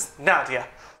Princess Nadia.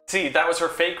 See, that was her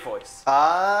fake voice.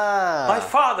 Ah. My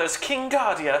father's King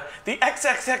Guardia, the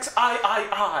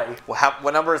XXXIII.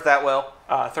 What number is that, Will?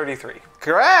 33.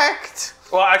 Correct.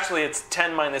 Well, actually, it's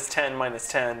 10 minus 10 minus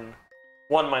 10,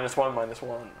 1 minus 1 minus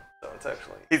 1. So it's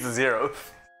actually He's the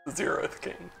zeroth. the 0th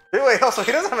king. Anyway, also,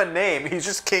 he doesn't have a name. He's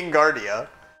just King Guardia.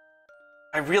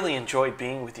 I really enjoyed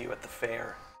being with you at the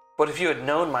fair. But if you had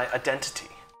known my identity...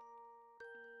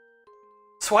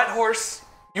 Sweat Horse,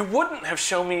 you wouldn't have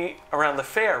shown me around the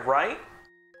fair, right?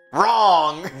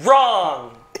 Wrong.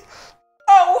 Wrong!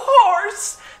 Oh,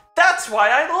 Horse! That's why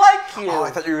I like you! Oh,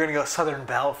 I thought you were gonna go Southern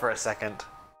Belle for a second.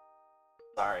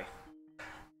 Sorry.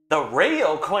 The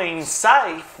real queen's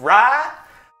safe, right?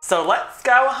 So let's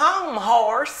go home,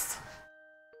 Horse.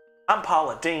 I'm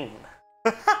Paula Dean.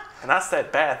 And I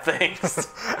said bad things.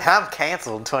 I'm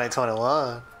canceled in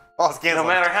 2021. Oh, it's canceled.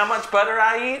 No matter how much butter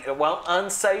I eat, it won't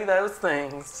unsay those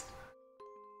things.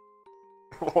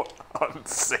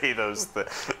 Unsay those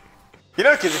things. You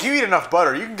know, kids, if you eat enough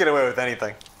butter, you can get away with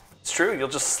anything. It's true, you'll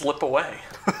just slip away.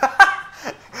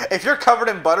 If you're covered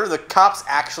in butter, the cops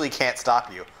actually can't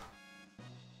stop you.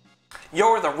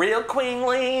 You're the real Queen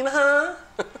Leene, huh?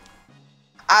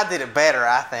 I did it better,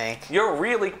 I think. You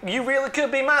really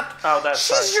could be my... Oh, that's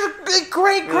She's sorry. your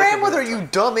great-grandmother, you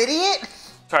dumb idiot.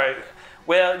 Sorry.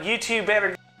 Well, you two better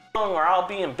get along or I'll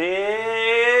be in big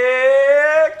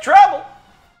trouble.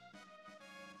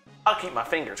 I'll keep my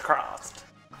fingers crossed.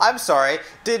 I'm sorry.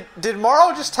 Did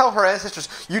Morrow just tell her ancestors,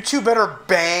 you two better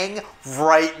bang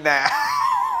right now?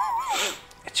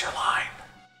 It's your line.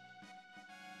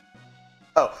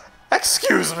 Oh,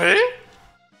 excuse me?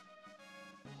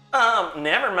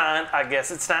 Never mind. I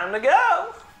guess it's time to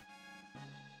go.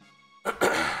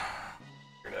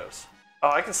 Weirdos. Oh,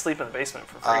 I can sleep in the basement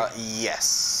for free.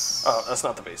 Yes. Oh, that's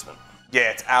not the basement. Yeah,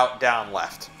 it's out, down,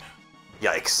 left.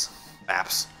 Yikes.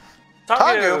 Maps.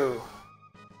 Tangu.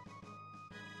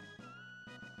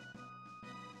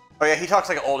 Oh yeah, he talks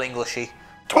like an old Englishy.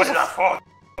 'Twas a fault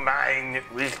of mine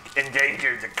which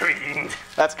endangered the queen.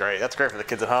 That's great. That's great for the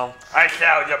kids at home. I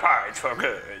shall depart for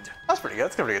good. That's pretty good.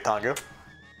 That's gonna be good, Tangu.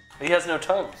 He has no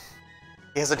tongue.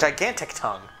 He has a gigantic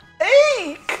tongue.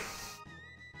 Eek!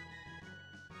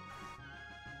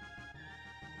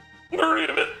 Read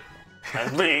of it.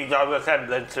 And league of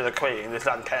resemblance to the queen is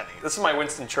uncanny. This is my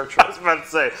Winston Churchill. I was about to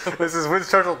say, this is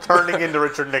Winston Churchill turning into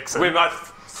Richard Nixon. We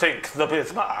must think the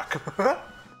Bismarck.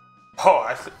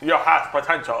 Oh, you have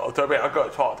potential to be a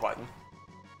good swordsman.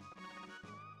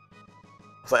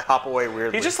 It's like hop away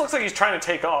weirdly. He just looks like he's trying to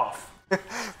take off.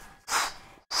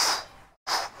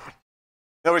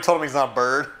 Nobody told him he's not a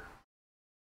bird.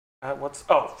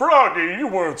 Oh, Froggy, you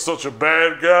weren't such a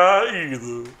bad guy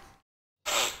either.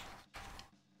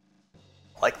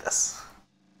 I like this.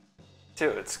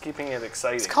 Dude, it's keeping it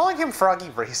exciting. It's calling him Froggy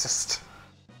racist.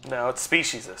 No, it's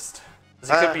speciesist. 'Cause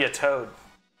he could be a toad.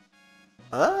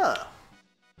 Ah.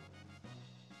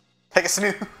 Take a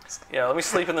snooze. Yeah, let me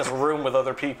sleep in this room with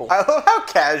other people. I love how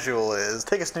casual it is.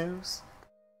 Take a snooze.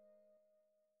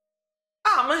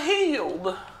 I'm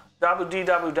healed. Dabu dee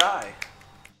dabu die.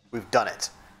 We've done it.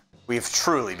 We've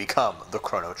truly become the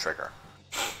Chrono Trigger.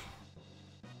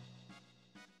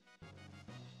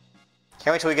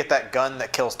 Can't wait till we get that gun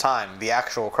that kills time, the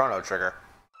actual Chrono Trigger.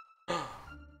 Is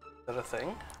that a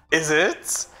thing? Is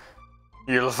it?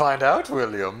 You'll find out,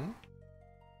 William.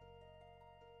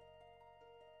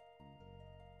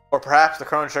 Or perhaps the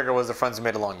Chrono Trigger was the friends we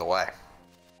made along the way.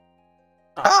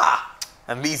 Oh. Ah!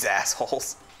 And these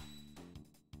assholes.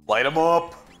 Light them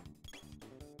up.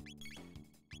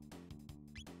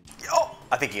 Oh,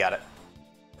 I think you got it.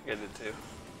 I did too.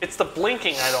 It's the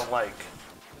blinking I don't like.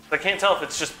 I can't tell if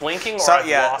it's just blinking or I've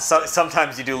lost it.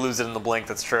 Sometimes you do lose it in the blink,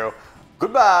 that's true.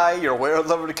 Goodbye, you're way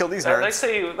over to kill these nerds. They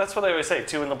say, that's what they always say,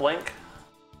 2 in the blink.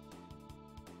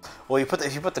 Well, you put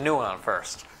the new one on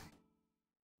first.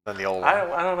 Then the old one.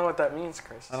 I don't know what that means,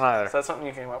 Chris. I don't either. Is that something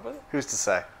you came up with? Who's to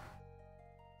say?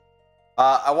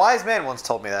 A wise man once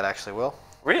told me that, actually, Will.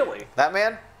 Really? That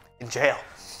man? In jail.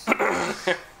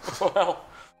 Well,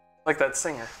 like that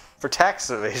singer. For tax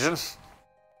evasion.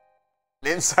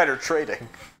 And insider trading.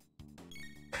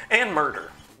 And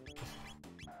murder.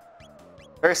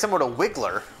 Very similar to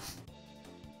Wiggler.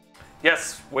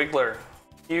 Yes, Wiggler.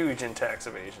 Huge in tax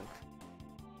evasion.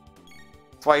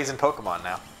 That's why he's in Pokemon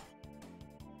now.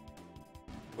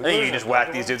 I think you can just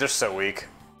whack these dudes, they're so weak.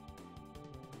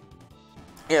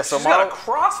 Yeah, so She's got a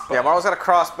crossbow. Yeah, Marvel's got a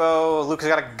crossbow, Luca's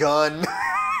got a gun.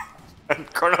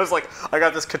 And Chrono's like, I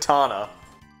got this katana.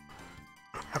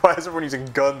 Why is everyone using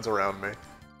guns around me?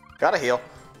 Gotta heal.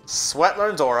 Sweat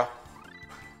learns Aura.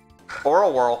 Aura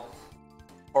Whirl.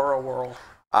 Aura Whirl.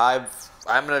 I'm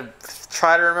gonna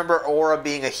try to remember Aura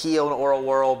being a heal and Aura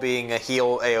Whirl being a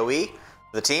heal AoE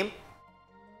for the team.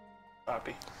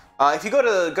 Copy. If you go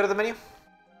to the menu.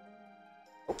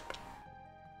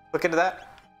 Look into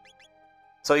that.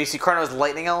 So you see Chrono's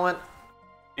lightning element?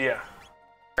 Yeah.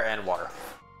 And water.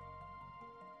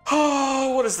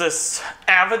 Oh, what is this?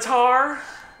 Avatar?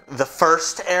 The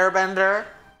first airbender?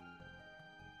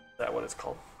 Is that what it's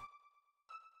called?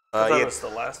 I thought it was the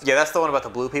last. Yeah, that's the one about the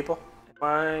blue people. Am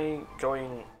I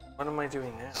going... What am I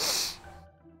doing now?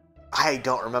 I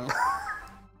don't remember.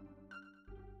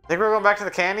 Think we're going back to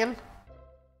the canyon?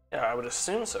 Yeah, I would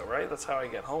assume so, right? That's how I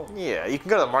get home. Yeah, you can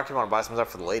go to the market if you want to buy some stuff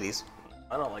for the ladies.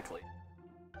 I don't like late.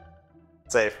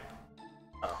 Save.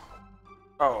 Oh.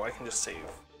 Oh, I can just save.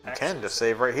 You can just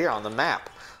save right here on the map.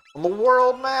 On the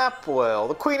world map, Well.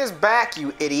 The queen is back,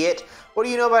 you idiot. What do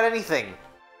you know about anything?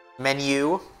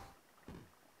 Menu.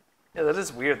 Yeah, that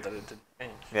is weird that it didn't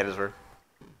change. Yeah, it is weird.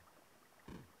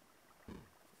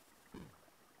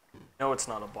 No, it's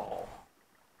not a ball.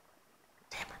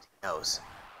 Damn it, he knows.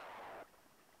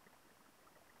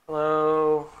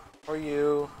 Hello, how are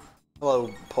you?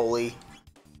 Hello, Polly.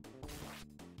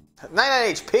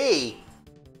 99 HP!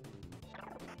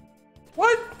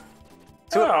 What?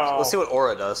 Let's see what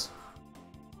Aura does.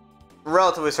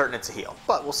 Relatively certain it's a heal,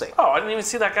 but we'll see. Oh, I didn't even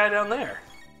see that guy down there.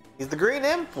 He's the green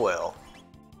imp, Will.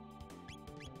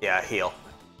 Yeah, heal.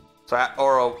 So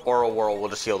Aura Whirl will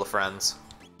just heal the friends.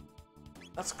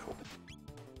 That's cool.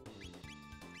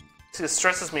 See, it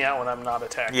stresses me out when I'm not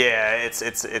attacking. Yeah, it's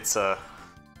a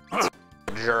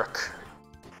jerk.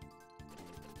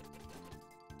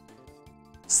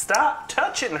 Stop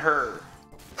touching her.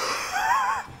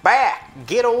 Back!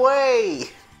 Get away!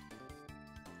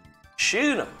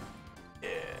 Shoot him. Yeah.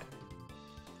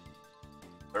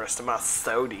 The rest of my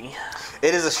sody.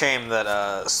 It is a shame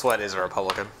that Sweat is a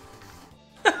Republican.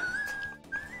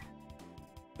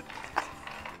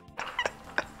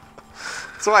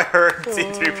 So I heard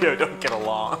C-3PO don't get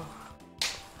along.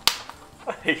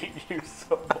 I hate you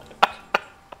so much.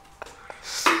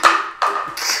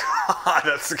 God,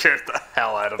 that scared the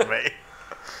hell out of me.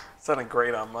 Sounded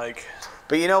great on mic.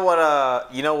 But you know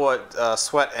what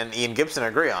Sweat and Ian Gibson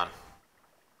agree on?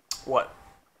 What?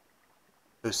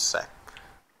 Who's to say?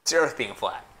 It's the Earth being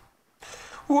flat.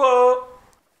 Whoa!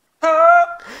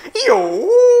 Ah!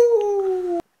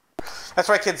 Yo! That's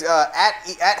right, kids.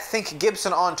 At Think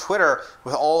Gibson on Twitter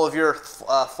with all of your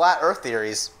flat Earth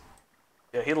theories.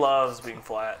 Yeah, he loves being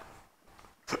flat.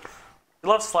 He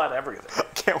loves flat everything.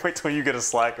 Can't wait till you get a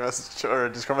Slack message or a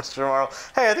Discord message tomorrow.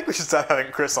 Hey, I think we should start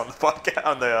having Chris on the podcast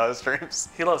on the streams.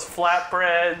 He loves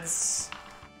flatbreads,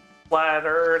 flat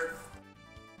Earth,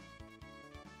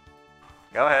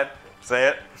 Go ahead, say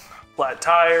it. flat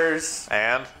tires.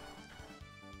 And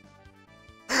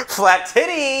flat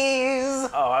titties.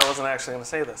 Oh, I wasn't actually going to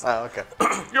say this. Oh, okay.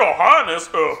 Your Highness,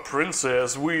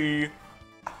 princess,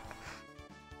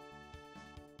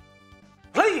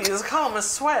 Please call me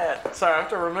Sweat. Sorry, I have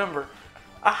to remember.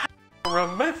 I have to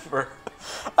remember.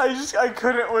 I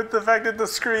couldn't with the fact that the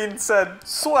screen said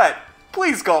Sweat.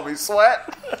 Please call me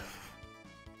Sweat.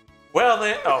 Well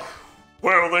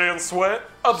then, Sweat,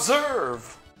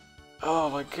 observe. Oh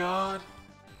my god.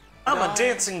 I'm a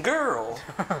dancing girl.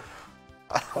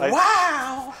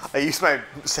 Wow. I used my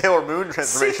Sailor Moon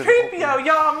transformation. C-3PO,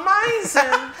 you're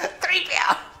amazing.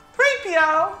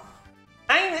 3PO.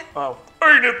 Ain't it? Oh,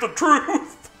 ain't it the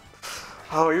truth?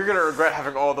 Oh, you're gonna regret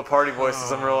having all the party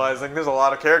voices. I'm realizing there's a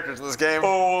lot of characters in this game.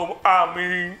 Oh, I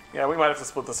mean, yeah, we might have to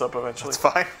split this up eventually. It's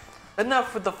fine.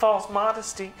 Enough with the false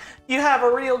modesty. You have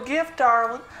a real gift,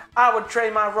 darling. I would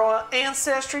trade my royal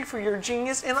ancestry for your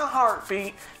genius in a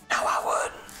heartbeat. No, I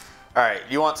wouldn't. All right,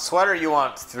 you want Sweat or you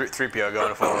want 3PO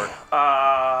going forward?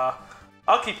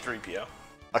 I'll keep 3PO.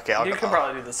 Okay, I'll You go. can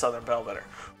probably do the Southern Belle better.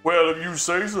 Well, if you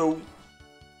say so.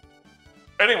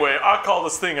 Anyway, I call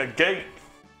this thing a gate.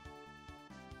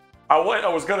 I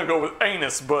was gonna go with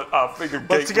anus, but I figured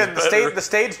gate Once again, was better. the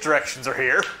stage directions are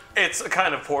here. It's a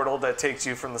kind of portal that takes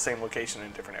you from the same location in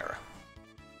a different era.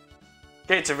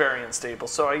 Gates are very unstable,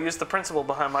 so I use the principle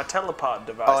behind my telepod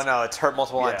device. Oh no, it's hurt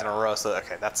multiple lines Yeah. in a row, so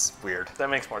okay, that's weird. That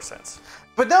makes more sense.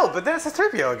 But then it's a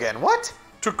 3PO again. What?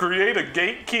 To create a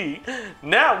gate key,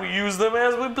 now we use them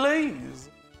as we please.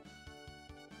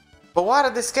 But why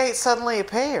did this gate suddenly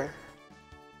appear?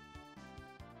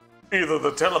 Either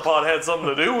the telepod had something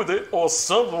to do with it, or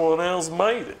someone else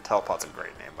made it. Telepod's a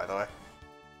great name, by the way.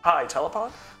 Hi,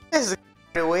 telepod? This is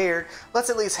weird. Let's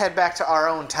at least head back to our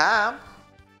own time.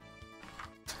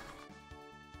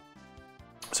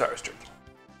 Sorry, I was drinking.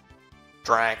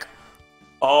 Drank.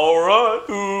 Alright,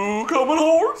 ooh, coming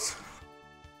horse.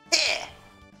 Yeah.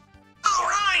 All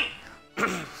right.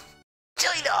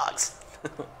 Chili dogs.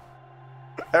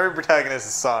 Every protagonist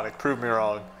is Sonic. Prove me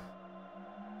wrong.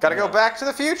 Gotta go back to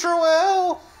the future,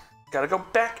 Will. Gotta go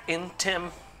back in,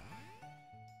 Tim.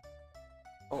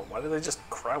 Oh, why did they just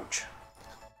crouch?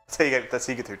 That's how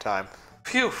you get through time.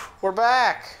 Phew. We're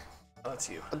back. Oh, that's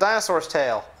you. A dinosaur's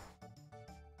tail.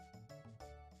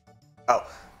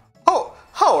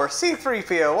 Or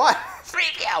C-3PO. Why?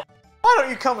 3PO. Why don't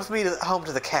you come with me home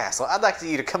to the castle? I'd like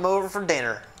you to come over for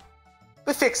dinner.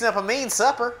 We're fixing up a mean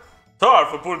supper.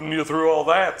 Sorry for putting you through all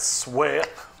that, Sweat.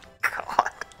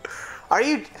 God. Are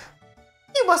you...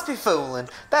 You must be fooling.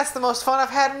 That's the most fun I've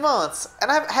had in months.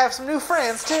 And I have some new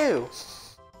friends, too.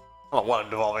 I don't know what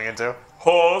I'm devolving into.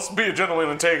 Horse, be a gentleman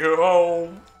and take her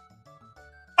home.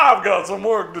 I've got some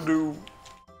work to do.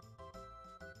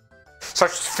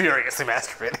 Starts furiously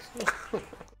masturbating.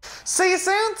 See you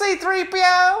soon,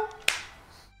 C-3PO.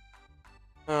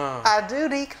 I do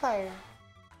declare.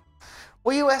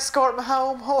 Will you escort me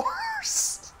home,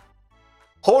 horse?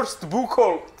 Horse the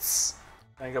Buchholz.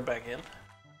 Can I go back in?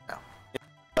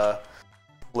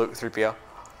 Luke 3PO.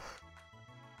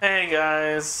 Hey,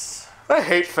 guys. I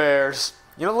hate fairs.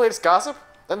 You know the latest gossip?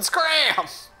 Then scram!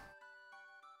 She's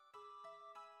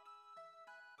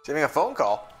having a phone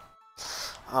call.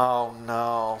 Oh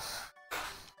no.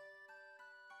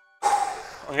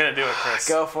 I'm gonna do it, Chris.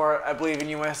 Go for it. I believe in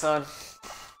you, my son.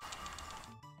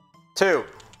 2,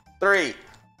 3,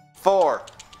 4,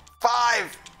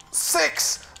 5,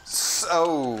 6.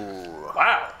 So.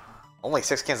 Wow. Only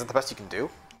 6 cans. Is that the best you can do?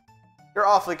 You're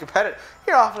awfully competitive.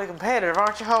 You're awfully competitive,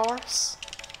 aren't you, horse?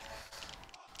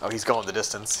 Oh, he's going the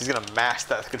distance. He's gonna mash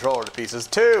that controller to pieces.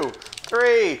 2,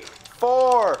 3,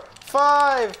 4,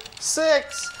 5,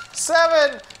 6,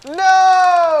 7.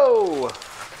 No!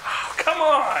 Oh, come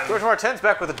on. George Martin's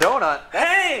back with a donut.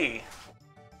 Hey.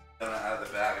 Out of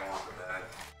the bag, I want the bag.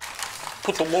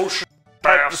 Put the lotion.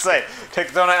 I have to say, take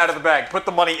the donut out of the bag. Put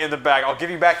the money in the bag. I'll give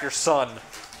you back your son.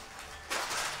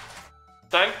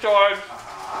 Thanks, George.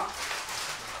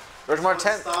 George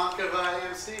Martin. Stonk of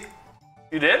AMC.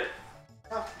 You did?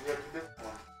 Oh, you have to get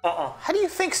one. How do you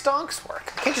think stonks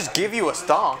work? I can't just give you a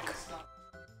stonk.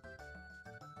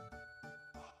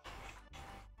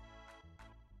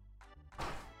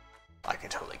 I can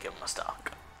totally give him a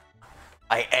stock.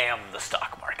 I am the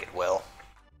stock market, Will.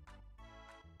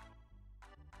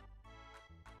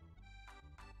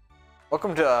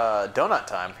 Welcome to donut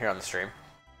time here on the stream.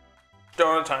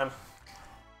 Donut time.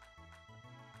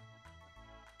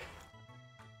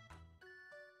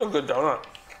 A good donut.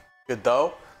 Good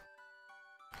though.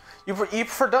 You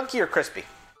prefer Dunky or Crispy?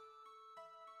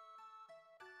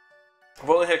 I've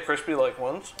only had crispy like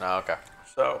once, Oh, okay.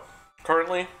 so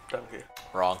currently, Dunky.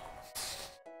 Wrong.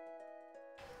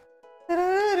 You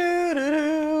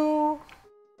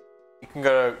can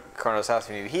go to Chrono's house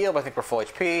if you need to heal, but I think we're full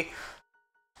HP.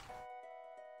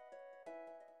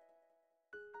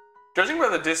 Judging by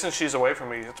the distance she's away from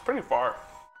me, it's pretty far.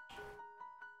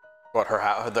 What, her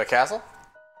house, the castle?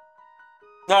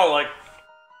 No, like,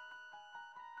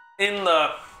 in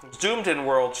the zoomed-in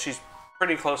world, she's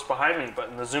pretty close behind me, but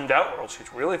in the zoomed-out world,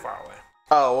 she's really far away.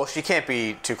 Oh, well, she can't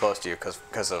be too close to you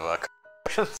because of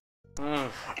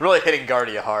really hitting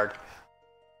Guardia hard.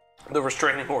 The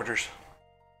restraining orders.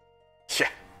 Yeah.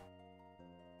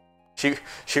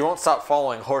 She won't stop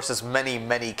following Horse's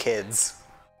many kids.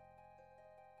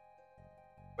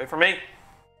 Wait for me.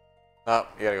 Oh,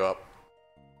 you gotta go up.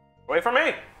 Wait for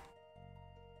me.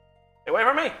 Hey, wait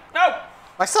for me. No!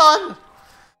 My son!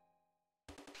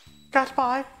 Got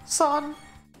my son!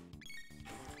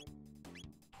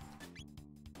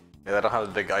 Yeah, I don't have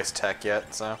the big ice tech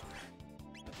yet, so...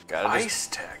 Ice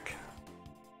tech.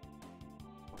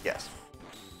 Yes.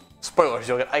 Spoilers,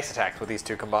 you'll get ice attacks with these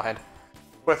two combined.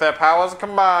 With their powers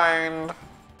combined.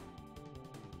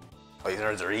 Oh, these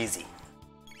nerds are easy.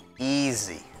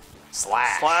 Easy.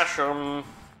 Slash. Slash them.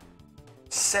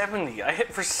 70. I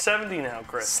hit for 70 now,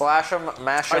 Chris. Slash them,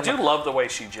 mash them. I do love the way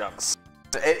she jumps.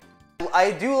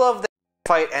 I do love that the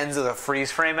fight ends with a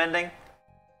freeze frame ending.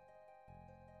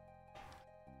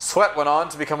 Sweat went on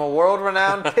to become a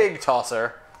world-renowned pig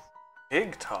tosser.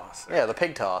 Pig tosser? Yeah, the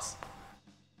pig toss.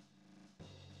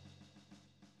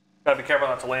 Gotta be careful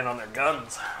not to land on their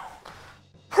guns.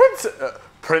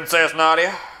 Princess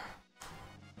Nadia.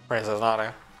 Princess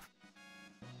Nadia.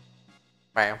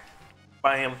 Bam.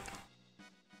 Bam.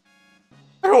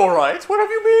 Are you alright? Where have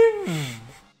you been?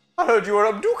 I heard you were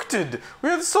abducted. We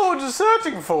had soldiers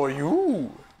searching for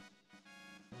you.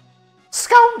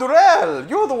 Scoundrel!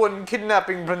 You're the one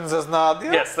kidnapping Princess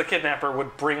Nadia. Yes, the kidnapper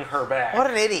would bring her back.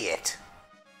 What an idiot.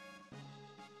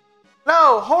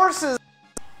 No, horses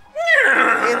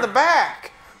in the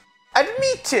back.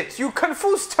 Admit it, you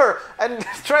confused her and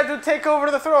tried to take over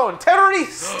the throne.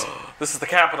 Terrorist! This is the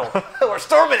capital. We're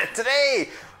storming it today.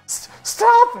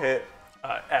 Stop it.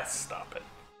 S, stop it.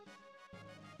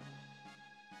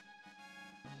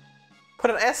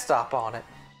 Put an S stop on it.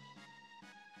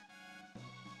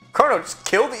 Chrono just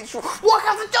killed each. Walk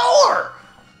out the door!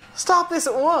 Stop this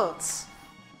at once.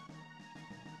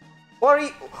 What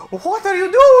are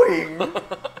you doing?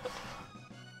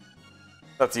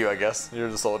 That's you, I guess. You're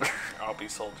the soldier. I'll be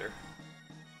soldier.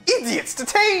 Idiots,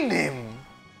 detain him!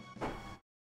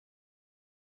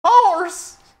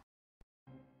 Horse!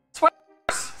 Sweat.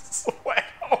 Sweat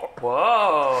horse.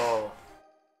 Whoa.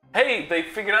 Hey, they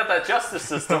figured out that justice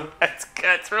system.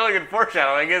 That's really good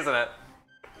foreshadowing, isn't it?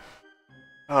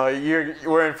 Oh,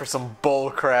 we're in for some bull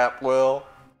crap, Will.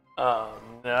 Oh,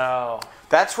 no.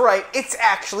 That's right, it's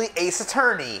actually Ace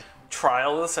Attorney.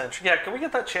 Trial of the century. Yeah, can we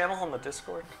get that channel on the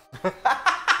Discord?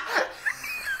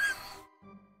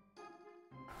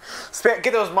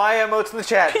 Get those Maya emotes in the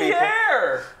chat, people.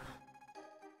 Pierre!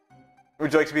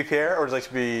 Would you like to be Pierre, or would you like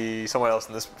to be someone else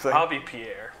in this thing? I'll be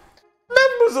Pierre.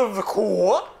 Members of the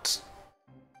court!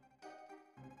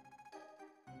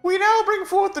 We now bring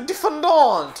forth the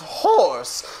defendant,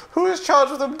 Horse, who is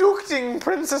charged with abducting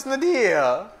Princess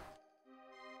Nadia.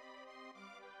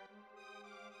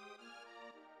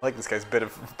 I like this guy's bit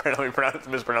of apparently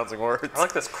mispronouncing words. I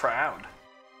like this crowd.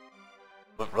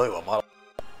 Look really well modeled.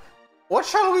 What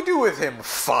shall we do with him?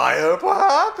 Fire,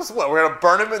 perhaps? What, we're gonna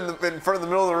burn him in front of the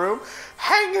middle of the room?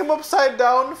 Hang him upside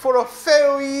down for a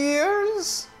few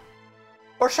years?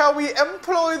 Or shall we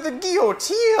employ the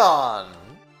guillotine?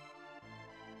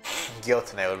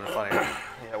 Guillotine would have been funny.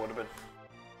 Yeah, it would have been.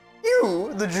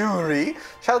 You, the jury,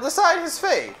 shall decide his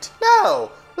fate.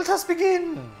 Now, let us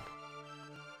begin.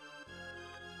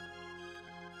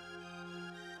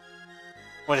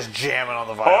 We're just jamming on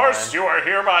the violin. Horse, you are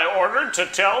hereby ordered to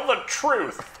tell the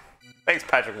truth. Thanks,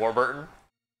 Patrick Warburton.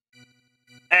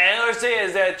 And Horse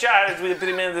is charged with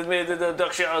premeditated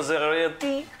abduction of the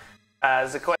royalty.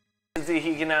 As the question is,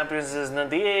 he kidnapped Princess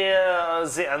Nadia,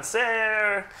 the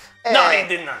answer. No, he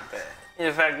did not.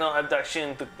 In fact, no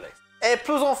abduction took place. Et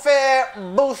plus on fait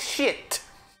bullshit.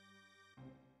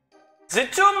 The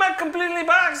two met completely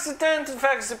by accident. In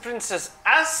fact, the princess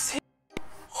asked him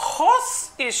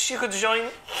Horse if she could join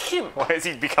him. Why is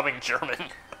he becoming German?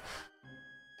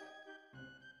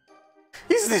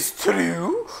 Is this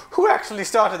true? Who actually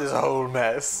started this whole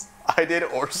mess? I did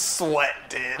or Sweat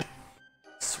did?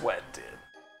 Sweat did.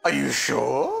 Are you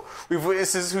sure? We've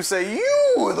witnesses who say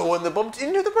you were the one that bumped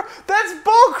into the... That's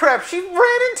bullcrap! She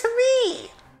ran into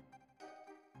me!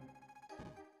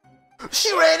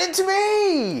 She ran into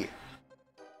me!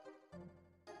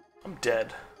 I'm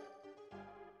dead.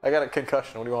 I got a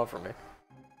concussion. What do you want from me?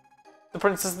 The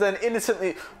princess then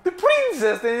innocently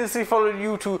followed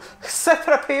you to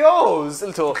Cetrapio's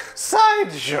little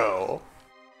sideshow.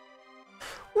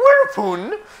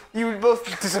 Whereupon, you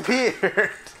both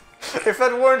disappeared. If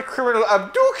that weren't criminal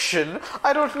abduction,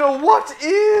 I don't know what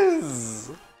is.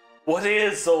 What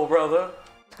is, soul brother?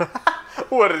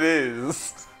 What it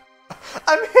is.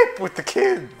 I'm hip with the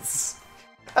kids.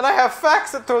 And I have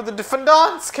facts that throw the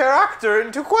defendant's character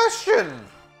into question.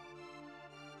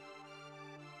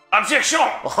 Objection!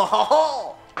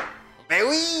 Oh, mais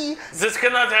oui. This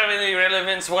cannot have any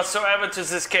relevance whatsoever to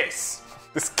this case.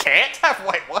 This can't have...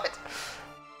 Wait, what?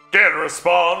 Can't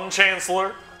respond,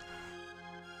 Chancellor.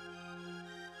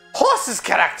 Horse's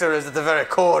character is at the very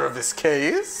core of this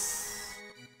case.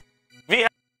 We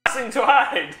have nothing to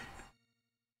hide.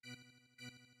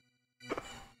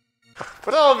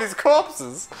 But all of these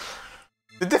corpses...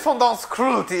 The defendant's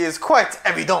cruelty is quite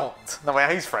evident. No, wait,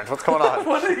 he's French. What's going on?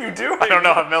 What are you doing? I don't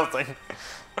know. I'm melting.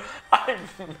 I'm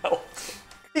melting.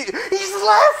 He's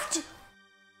left!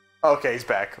 Okay, he's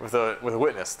back with a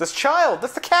witness. This child!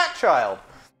 That's the cat child!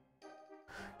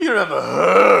 You remember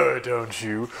her, don't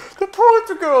you? The poor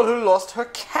girl who lost her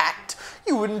cat.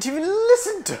 You wouldn't even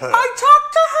listen to her. I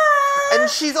talked to her! And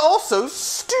she's also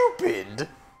stupid.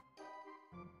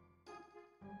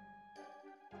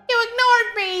 You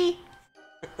ignored me!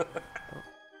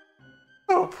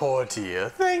 Oh, poor dear.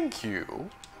 Thank you.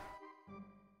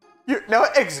 Now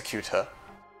execute her.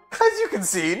 As you can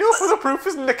see, no further proof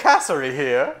is necessary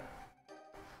here.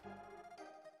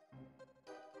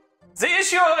 The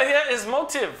issue here is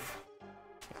motive.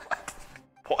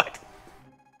 What?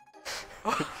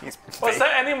 Was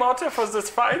there any motive for this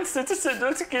fine citizen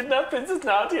to kidnap Princess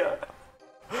Nadia?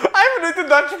 I'm a little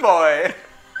Dutch boy.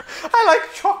 I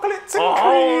like chocolates and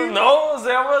cream. No,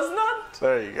 there was not.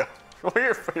 There you go. Well,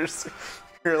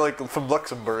 you're like from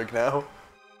Luxembourg now.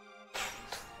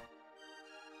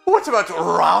 What about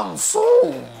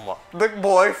Ransom, the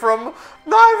boy from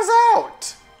Knives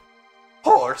Out?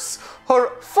 Horse,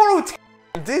 her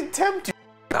 402 did tempt you,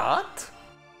 not?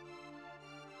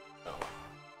 No.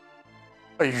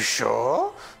 Are you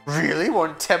sure? Really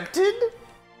weren't tempted?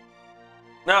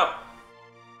 No.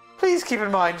 Please keep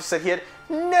in mind you said he had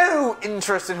no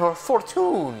interest in her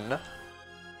fortune.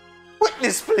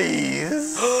 Witness,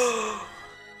 please.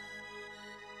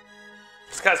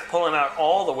 This guy's pulling out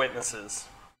all the witnesses.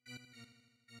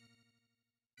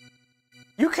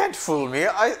 You can't fool me.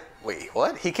 Wait,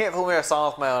 what? He can't fool me. I saw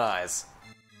with my own eyes.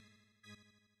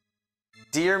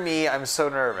 Dear me, I'm so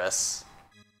nervous.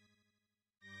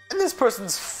 And this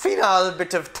person's final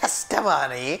bit of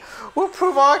testimony will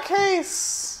prove our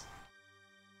case.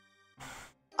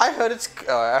 I heard it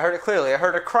clearly. I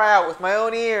heard her cry out with my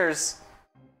own ears.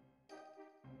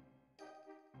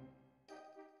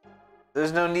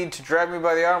 There's no need to drag me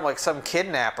by the arm like some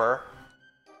kidnapper.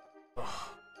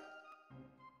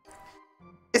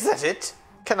 Is that it?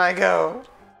 Can I go?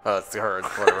 Oh, it's her.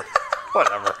 Whatever.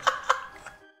 Whatever.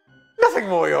 Nothing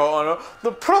more, Your Honor.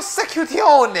 The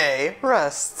prosecutione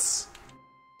rests.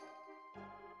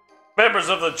 Members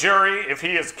of the jury, if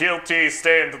he is guilty,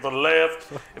 stand to the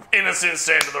left. If innocent,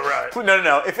 stand to the right.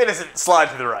 No. If innocent, slide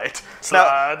to the right.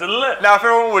 Slide to the left. Now, if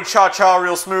everyone would cha-cha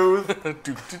real smooth.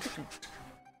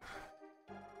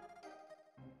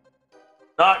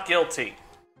 Not guilty.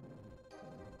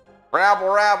 Rabble,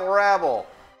 rabble, rabble.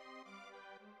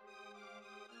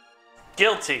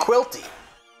 Guilty. Quilty.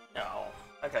 No,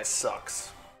 that guy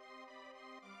sucks.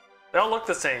 They all look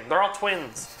the same. They're all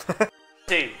twins.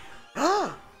 Guilty.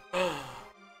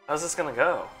 How's this gonna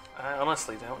go? I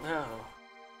honestly don't know.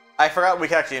 I forgot we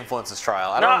can actually influence this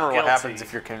trial. I don't Not remember what guilty. happens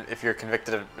if you're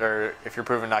convicted of, or if you're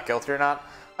proven not guilty or not.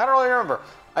 I don't really remember.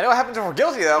 I know what happens if we're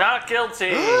guilty though. Not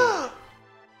guilty.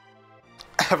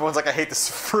 Everyone's like, I hate this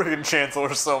friggin'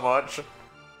 chancellor so much.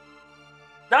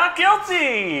 Not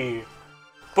guilty.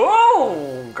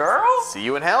 Boom, girl. See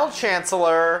you in hell,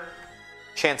 Chancellor.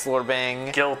 Chancellor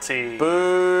Bing. Guilty.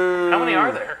 Boo. How many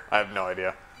are there? I have no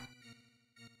idea.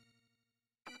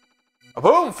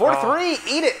 Boom, 4-3.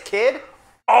 Eat it, kid.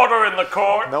 Order in the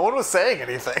court. No one was saying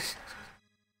anything.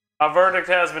 A verdict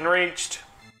has been reached.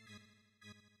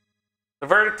 The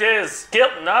verdict is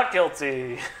not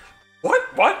guilty.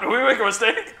 What? Did we make a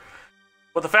mistake?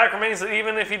 But the fact remains that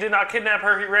even if he did not kidnap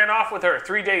her, he ran off with her.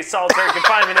 3 days solitary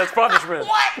confinement as punishment.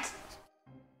 What?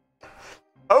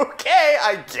 Okay,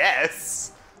 I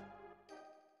guess.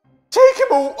 Take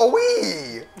him a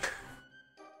Wii.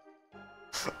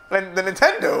 And the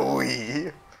Nintendo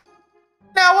Wii.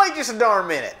 Now wait just a darn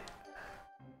minute.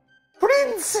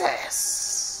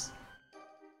 Princess.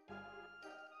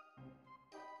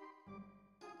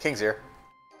 King's here.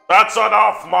 That's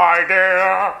enough, my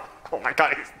dear. Oh my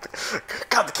god,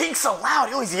 God, the king's so loud,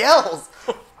 he always yells.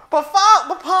 Papa.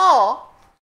 All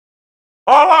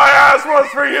I asked was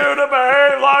for you to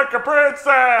behave like a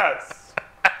princess.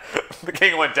 The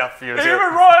king went deaf for you. Even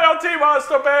royalty must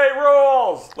obey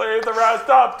rules. Leave the rest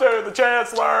up to the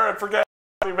chancellor and forget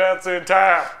the events in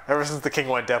town. Ever since the king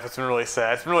went deaf, it's been really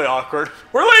sad. It's been really awkward.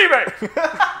 We're leaving.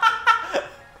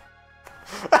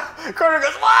 Carter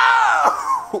goes,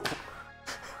 whoa!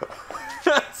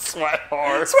 Sweat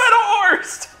horse. Sweat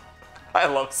horse. I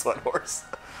love Sweat horse.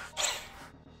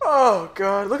 Oh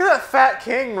god, look at that fat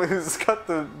king who's got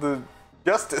the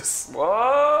justice.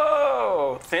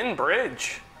 Whoa, thin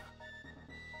bridge.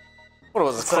 What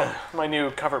was this? My new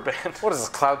cover band. What is this,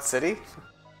 Cloud City?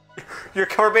 Your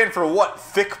cover band for what?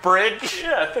 Thick Bridge?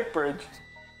 Yeah, thick bridge.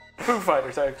 Foo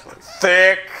Fighters, actually.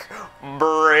 Thick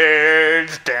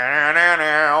Bridge.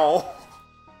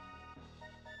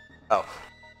 Oh.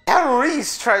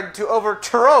 Maurice tried to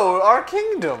overthrow our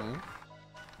kingdom.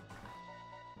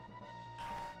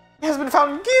 He has been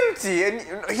found guilty, and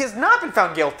he has not been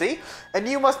found guilty, and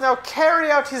you must now carry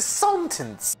out his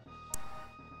sentence.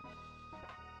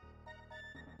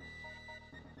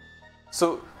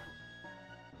 So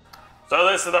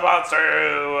this is the monster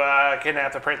who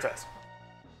kidnapped the princess.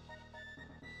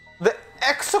 the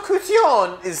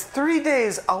execution is 3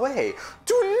 days away.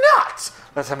 Do not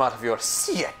let him out of your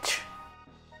siege.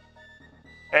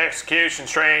 Execution,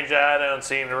 strange. I don't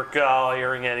seem to recall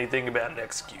hearing anything about an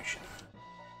execution.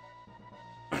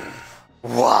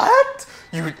 What?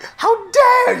 How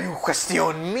dare you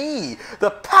question me? The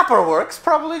paperwork's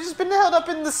probably just been held up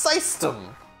in the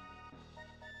system.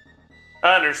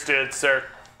 Understood, sir.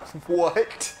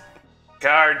 What?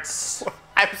 Guards,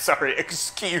 I'm sorry,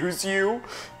 excuse you?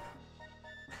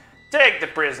 take the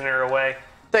prisoner away.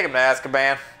 Take him to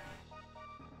Azkaban.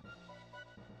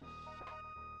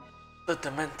 The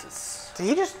Dementus. Did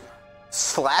he just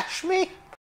slash me?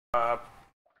 Oh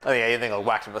yeah, you think I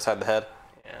whacked him beside the head.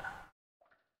 Yeah.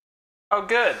 Oh,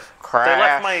 good. Crash. They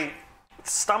left my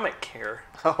stomach here.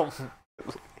 Oh,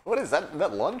 what is that? Is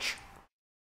that lunch?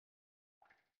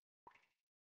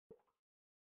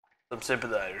 Some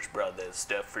sympathizers brought that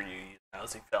stuff for you, you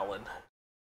lousy felon.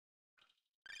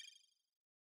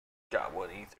 God, what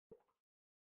ether.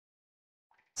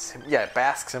 Yeah,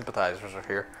 Basque sympathizers are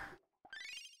here.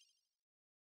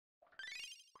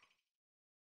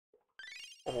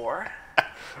 Or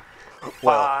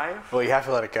Well, 5. well, you have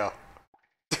to let it go.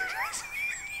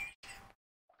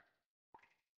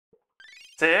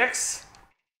 6,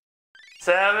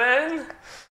 7,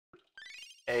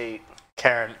 8.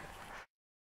 Karen.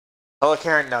 Oh,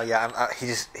 Karen. No, yeah,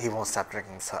 he won't stop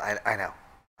drinking. So I know.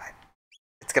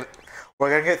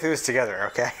 We're gonna get through this together,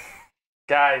 okay?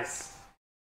 Guys,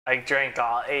 I drank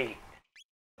all 8.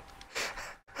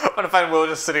 I'm gonna find Will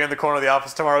just sitting in the corner of the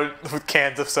office tomorrow with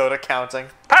cans of soda counting.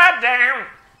 Pipe down!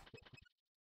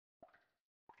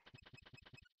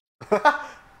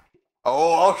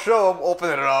 Oh, I'll show him. Open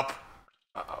it up.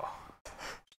 Uh-oh.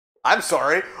 I'm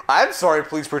sorry. I'm sorry,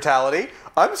 police brutality.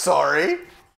 I'm sorry.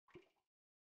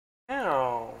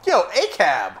 Ew. Yo,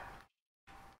 A-cab.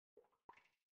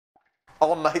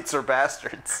 All knights are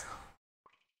bastards.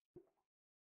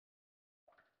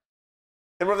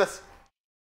 Hey, move this.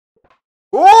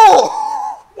 Whoa!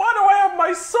 Why do I have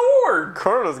my sword?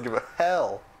 Chrono doesn't give a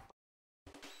hell.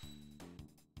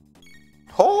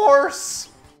 Horse!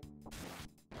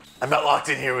 I'm not locked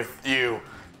in here with you.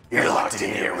 You're locked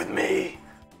in here with me.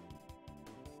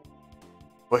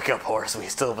 Wake up, horse. We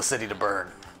still have a city to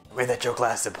burn. I made that joke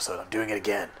last episode. I'm doing it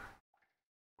again.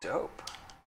 Dope.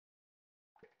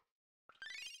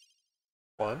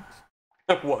 1,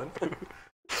 1, 2,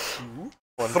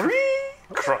 1, 3.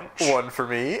 Crunch. 1 for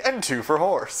me, and 2 for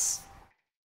horse.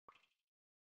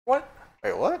 What?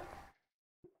 Wait, what?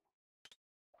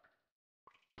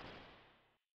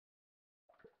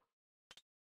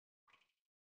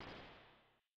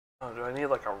 Oh, do I need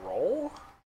like a roll?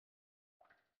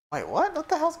 Wait, what? What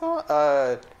the hell's going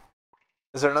on?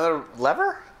 Is there another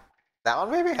lever? That one,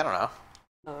 maybe? I don't know.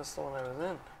 No, that's the one I was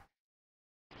in.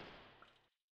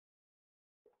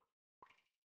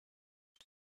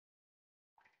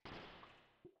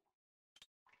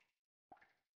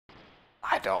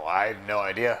 I have no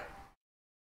idea.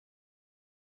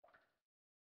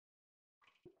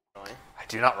 Really? I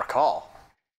do not recall.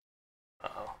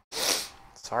 Uh-oh.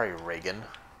 Sorry, Reagan.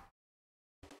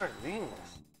 What are these?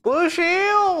 Blue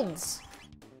shields!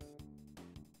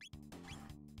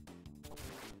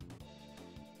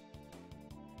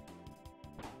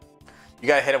 You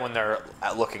gotta hit them when they're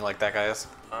looking like that, guys.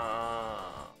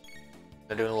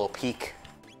 They're doing a little peek.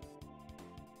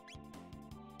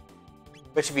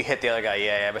 Bet you if you hit the other guy,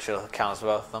 yeah, I bet you it'll count as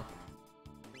both of them.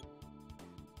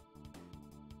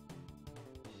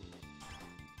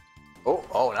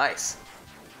 Oh, nice.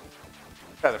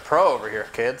 You guys are pro over here,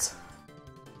 kids.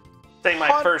 Say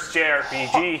my first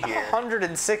JRPG here.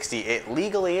 160. It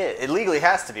legally is. It legally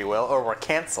has to be, Will, or we're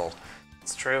canceled.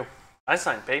 It's true. I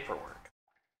signed paperwork.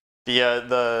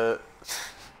 The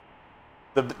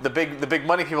big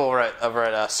money people over at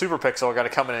Subpixel are gonna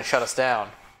come in and shut us down.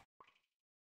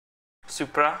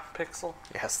 Suprapixel?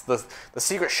 Yes, the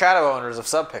secret shadow owners of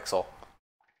Subpixel.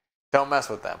 Don't mess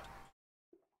with them.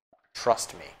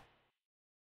 Trust me.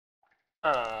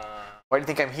 Why do you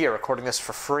think I'm here recording this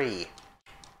for free?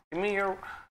 Give me your...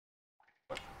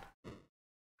 What?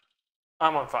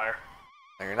 I'm on fire.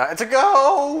 No, you're not. It's a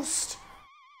ghost!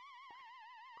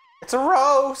 It's a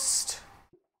roast!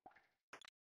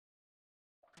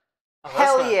 Oh,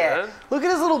 Hell yeah! good. Look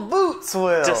at his little boots,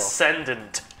 Will!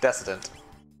 Descendant. Descendant.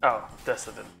 Oh,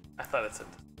 Descendant. I thought it said...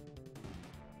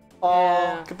 Oh,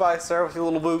 Yeah. goodbye, sir, with your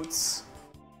little boots.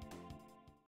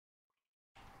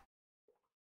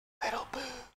 Little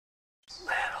boots.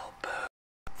 Little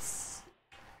boots.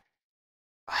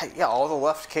 Yeah, all the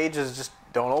left cages just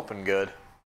don't open good.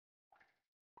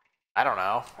 I don't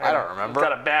know. I don't remember.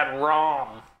 Got a bad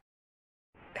ROM.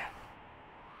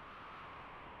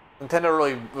 Nintendo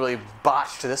really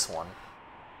botched this one.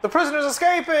 The prisoner's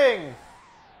escaping!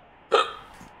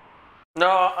 No,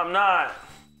 I'm not.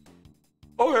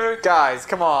 Okay. Guys,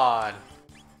 come on.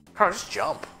 Come on, just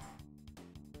jump.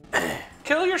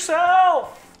 Kill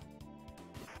yourself!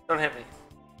 Don't hit me.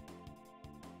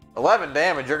 11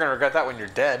 damage, you're gonna regret that when you're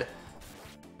dead.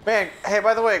 Man, hey,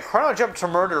 by the way, Chrono jumped to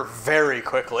murder very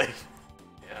quickly.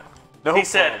 Yeah. No He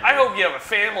said, problem. I hope you have a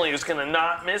family who's gonna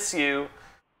not miss you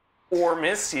or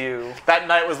miss you. That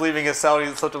knight was leaving his cell and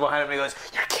he slipped behind him and he goes,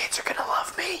 your kids are gonna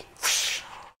love me.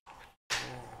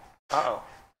 Uh-oh.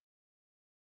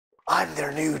 I'm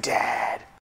their new dad.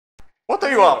 What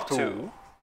are you up to?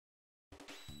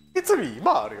 It's me,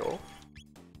 Mario.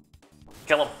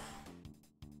 Kill him.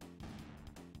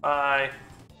 Bye.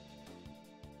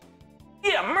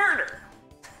 Yeah, murder!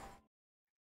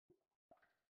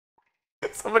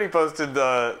 Somebody posted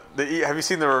have you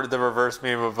seen the reverse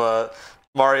meme of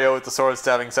Mario with the sword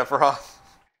stabbing Sephiroth?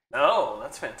 Oh,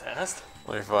 that's fantastic.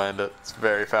 Let me find it. It's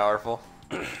very powerful.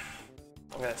 I'm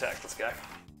gonna attack this guy.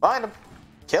 Find him.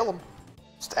 Kill him.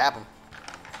 Stab him.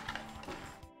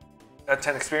 Got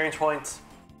 10 experience points.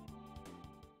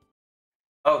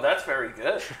 Oh, that's very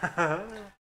good. I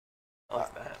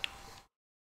like that.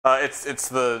 It's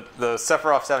the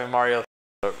Sephiroth stabbing Mario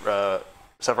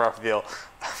Sephiroth reveal,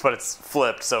 but it's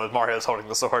flipped, so Mario's holding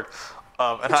the sword.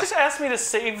 And You just asked me to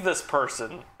save this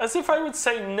person, as if I would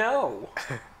say no.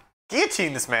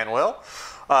 guillotine this man, Will.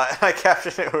 And I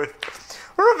captioned it with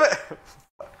Revenge,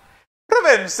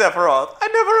 Sephiroth. I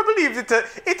never believed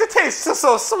it tastes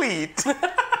so sweet.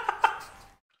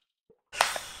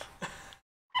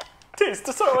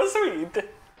 Tastes so sweet.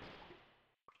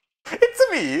 It's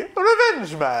me,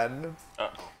 Revenge Man.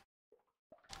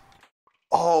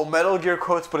 Oh, Metal Gear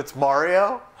quotes, but it's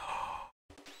Mario?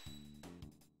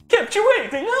 Kept you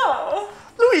waiting, huh?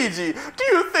 Luigi, do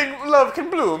you think love can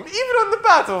bloom even on the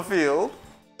battlefield?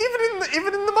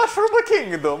 Even in the Mushroom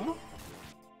Kingdom?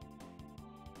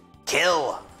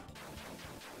 Kill.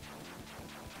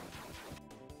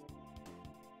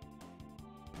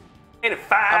 Made it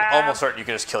 5. I'm almost certain you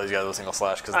can just kill these guys with a single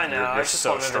slash because I know, you're I just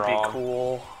so wanted strong. to be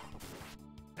cool.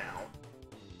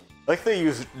 Like they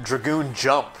use Dragoon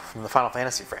Jump from the Final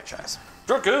Fantasy franchise.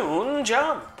 Dragoon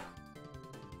Jump.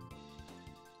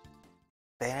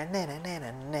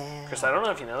 Nice. Chris, I don't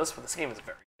know if you know this, but this game is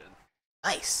very good.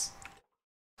 I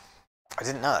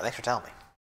didn't know that. Thanks for telling me.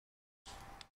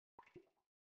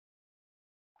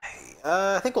 Hey,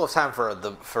 I think we'll have time for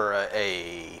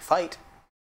a fight.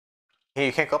 Hey,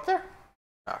 you can't go up there?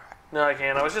 Alright. No, I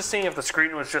can't. I was just seeing if the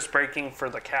screen was just breaking for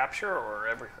the capture or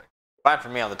everything. Fine for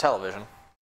me on the television.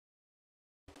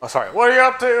 Oh, sorry. What are you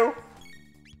up to?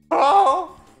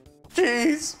 Oh,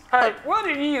 jeez. Hey, what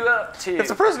are you up to? If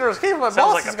the prisoner escapes, my Sounds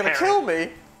boss like is a going to parent. kill me.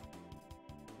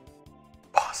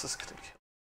 Boss is gonna kill.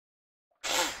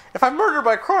 If I'm murdered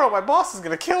by Chrono, my boss is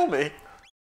going to kill me.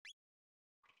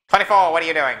 24, what are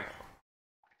you doing?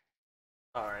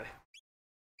 Alrighty.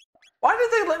 Why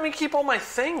did they let me keep all my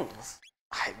things?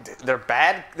 They're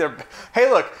bad. Hey,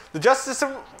 look, the justice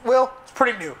system, Will, it's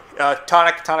pretty new.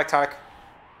 Tonic.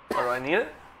 Or do I need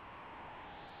it?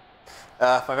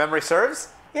 If my memory serves,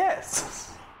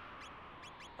 yes.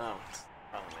 Oh,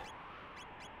 man.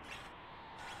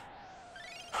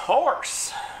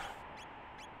 Horse.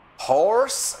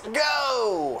 Horse,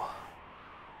 go!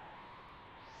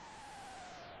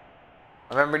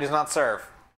 My memory does not serve.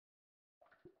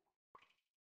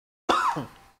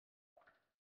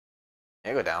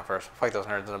 Yeah, go down first. Fight those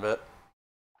nerds in a bit.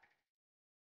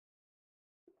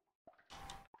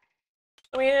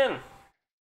 Let me in.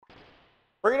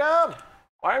 Freedom!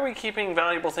 Why are we keeping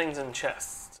valuable things in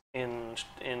chests in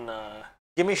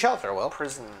Give me shelter, Will.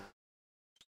 prison?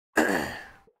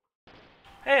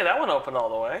 Hey, that one opened all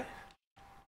the way.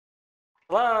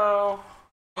 Hello.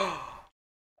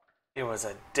 It was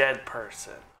a dead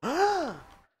person. Okay.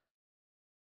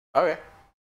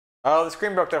 Oh, the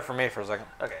screen broke there for me for a second.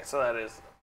 Okay, so that is.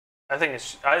 I think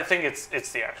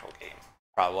it's the actual game.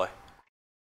 Probably.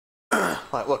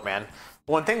 Like, look, man.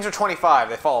 When things are 25,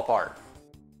 they fall apart.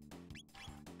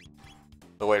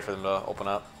 So wait for them to open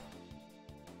up.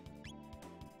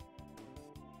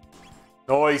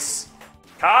 Nice.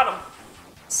 Caught him.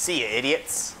 See ya,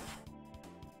 idiots.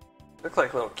 Look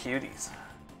like little cuties.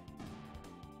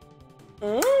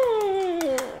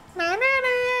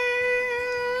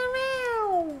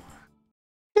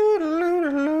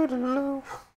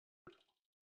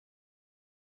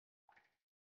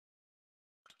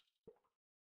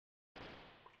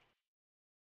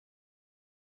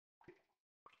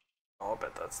 Oh, I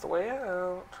bet that's the way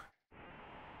out.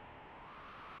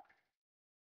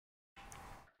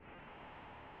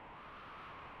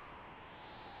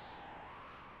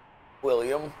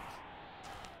 William.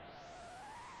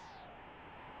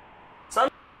 Sun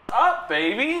up,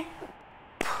 baby!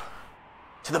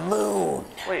 To the moon.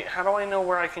 Wait, how do I know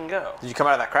where I can go? Did you come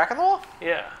out of that crack in the wall?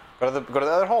 Yeah. Go to the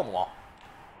other hole in the wall.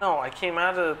 No, I came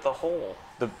out of the hole.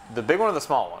 The big one or the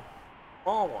small one?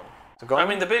 Small one. So go I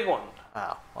mean the big one.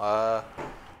 Oh.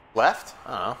 Left? I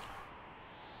don't know.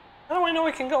 How do I know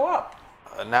I can go up?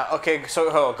 Now, okay,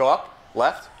 so go up,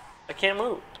 left. I can't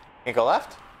move. Can you go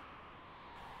left?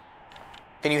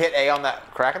 Can you hit A on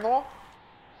that crack in the wall?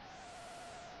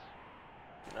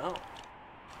 No.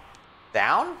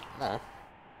 Down? No.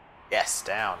 Yes,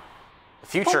 down. The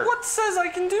future. But what says I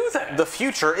can do that? The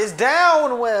future is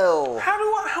down, Will.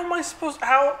 How am I supposed?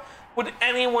 How would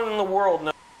anyone in the world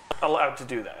know allowed to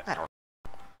do that? I don't.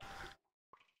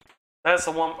 That's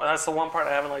the one part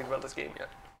I haven't liked about this game yet.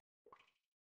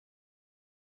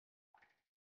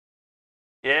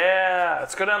 Yeah,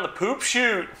 let's go down the poop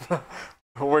chute.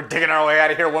 We're digging our way out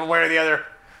of here one way or the other.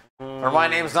 Or my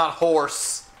name's not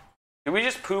Horse. Do we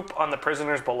just poop on the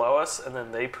prisoners below us and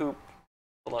then they poop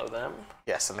below them?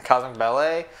 Yes, and the Cosmic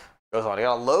Ballet goes on. You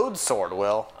got a load sword,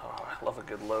 Will. Oh, I love a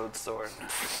good load sword.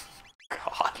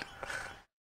 God.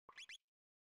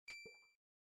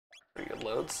 Pretty good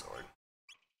load sword.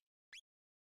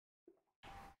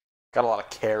 Got a lot of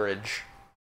carriage.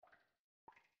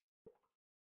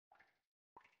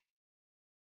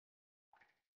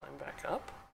 I'm back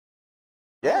up?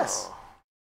 Yes. Oh.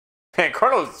 Man,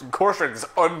 Chrono's core strength is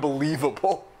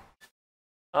unbelievable.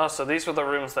 Oh, so these were the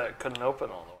rooms that couldn't open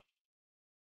all the way.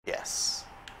 Yes.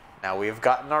 Now we've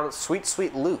gotten our sweet,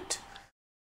 sweet loot.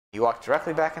 You walk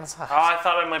directly back inside. Oh, I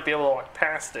thought I might be able to walk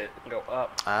past it and go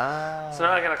up. Ah. So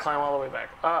now I gotta climb all the way back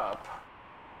up.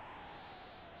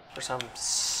 For some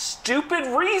stupid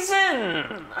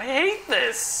reason! I hate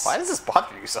this! Why does this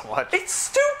bother you so much? It's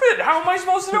stupid! How am I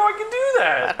supposed to know I can do I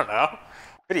that? don't know.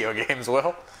 Video games,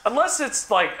 Will. Unless it's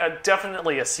like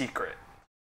definitely a secret.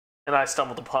 And I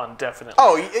stumbled upon definitely.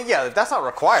 Oh, yeah, that's not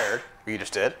required. You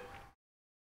just did.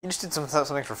 You just did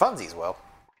something for funsies, Will.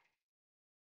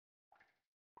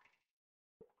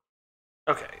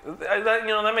 Okay,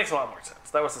 that makes a lot more sense.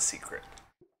 That was a secret.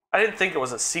 I didn't think it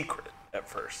was a secret at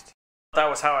first. That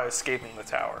was how I was escaping the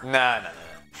tower. No.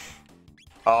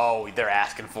 Oh, they're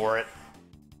asking for it.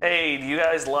 Hey, do you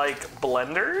guys like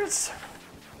blenders?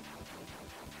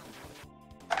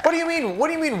 What do you mean? What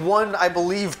do you mean one, I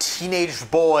believe, teenage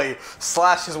boy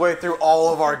slashed his way through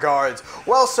all of our guards?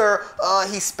 Well, sir,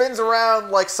 he spins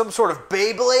around like some sort of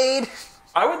Beyblade.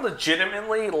 I would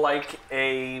legitimately like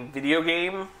a video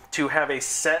game to have a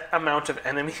set amount of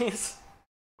enemies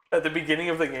at the beginning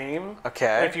of the game. Okay.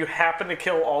 And if you happen to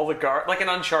kill all the guards, like in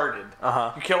Uncharted,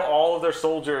 you kill all of their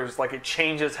soldiers, like it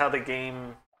changes how the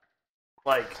game,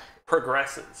 like,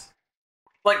 progresses.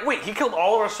 Like, wait, he killed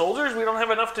all of our soldiers? We don't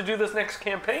have enough to do this next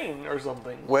campaign or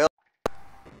something. Well,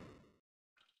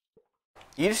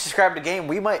 you just described a game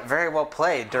we might very well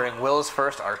play during Wills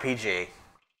First RPG.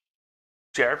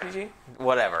 JRPG?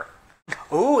 Whatever.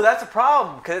 Ooh, that's a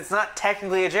problem, because it's not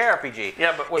technically a JRPG.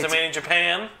 Yeah, but was it made in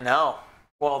Japan? No.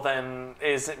 Well, then,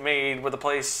 is it made with a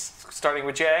place starting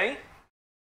with J?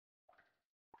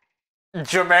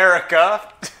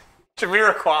 Jamaica.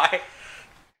 Jamiroquai.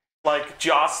 Like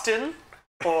Jostin?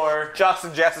 Or...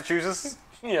 Justin, Massachusetts.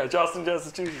 Yeah, Jostin,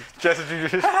 Massachusetts.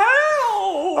 Massachusetts.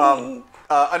 Ow!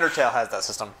 Undertale has that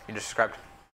system you just described.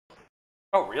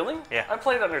 Oh, really? Yeah. I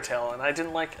played Undertale, and I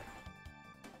didn't like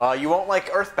it. You won't like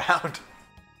Earthbound.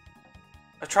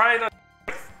 I tried it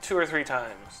like 2 or 3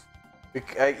 times.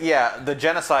 Yeah, the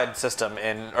genocide system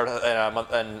in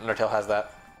Undertale has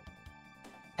that.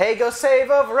 Hey, go save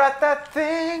over at that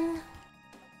thing.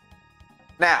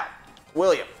 Now,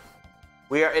 William,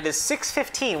 it is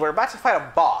 6:15. We're about to fight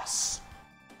a boss.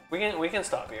 We can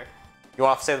stop here. You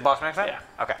want to say the boss next time? Yeah.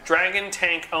 Okay. Dragon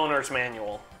Tank Owner's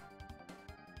Manual.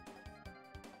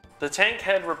 The tank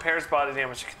head repairs body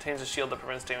damage. It contains a shield that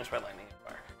prevents damage by lightning and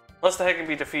fire. Unless the head can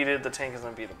be defeated, the tank is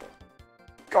unbeatable.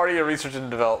 Guardian Research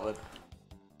and Development.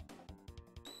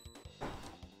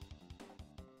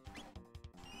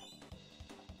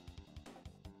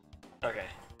 Okay.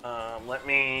 Let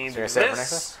me do Save it for next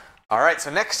this. time? All right. So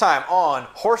next time on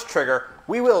Horse Trigger,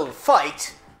 we will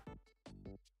fight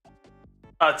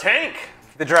A tank.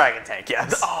 the dragon tank.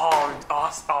 Yes. Oh,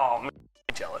 awesome. Oh, man,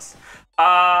 I'm jealous.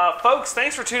 Folks,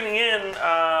 thanks for tuning in.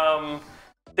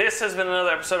 This has been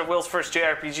another episode of Wills First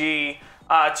JRPG.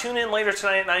 Tune in later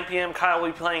tonight at 9 p.m. Kyle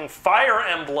will be playing Fire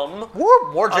Emblem.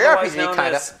 Woo, more Otherwise JRPG known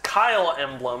kind as of. Kyle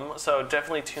Emblem. So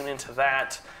definitely tune into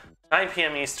that. 9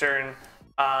 p.m. Eastern.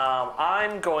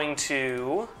 I'm going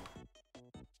to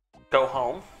go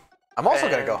home. I'm also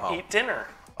and gonna go home. Eat dinner.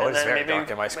 Oh, and it's then very dark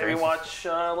in my maybe screen. watch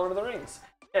Lord of the Rings.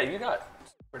 Yeah, you got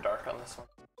super dark on this one.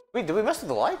 Wait, did we mess with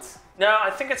the lights? No, I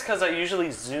think it's because I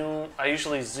usually zoom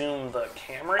the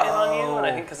camera in on you, and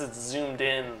I think because it's zoomed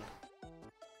in.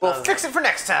 We'll fix it for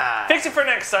next time. Fix it for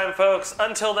next time, folks.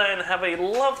 Until then, have a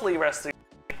lovely rest of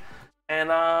the day, and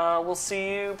we'll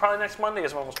see you probably next Monday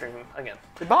as well. We'll stream again.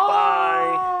 Goodbye.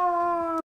 Bye.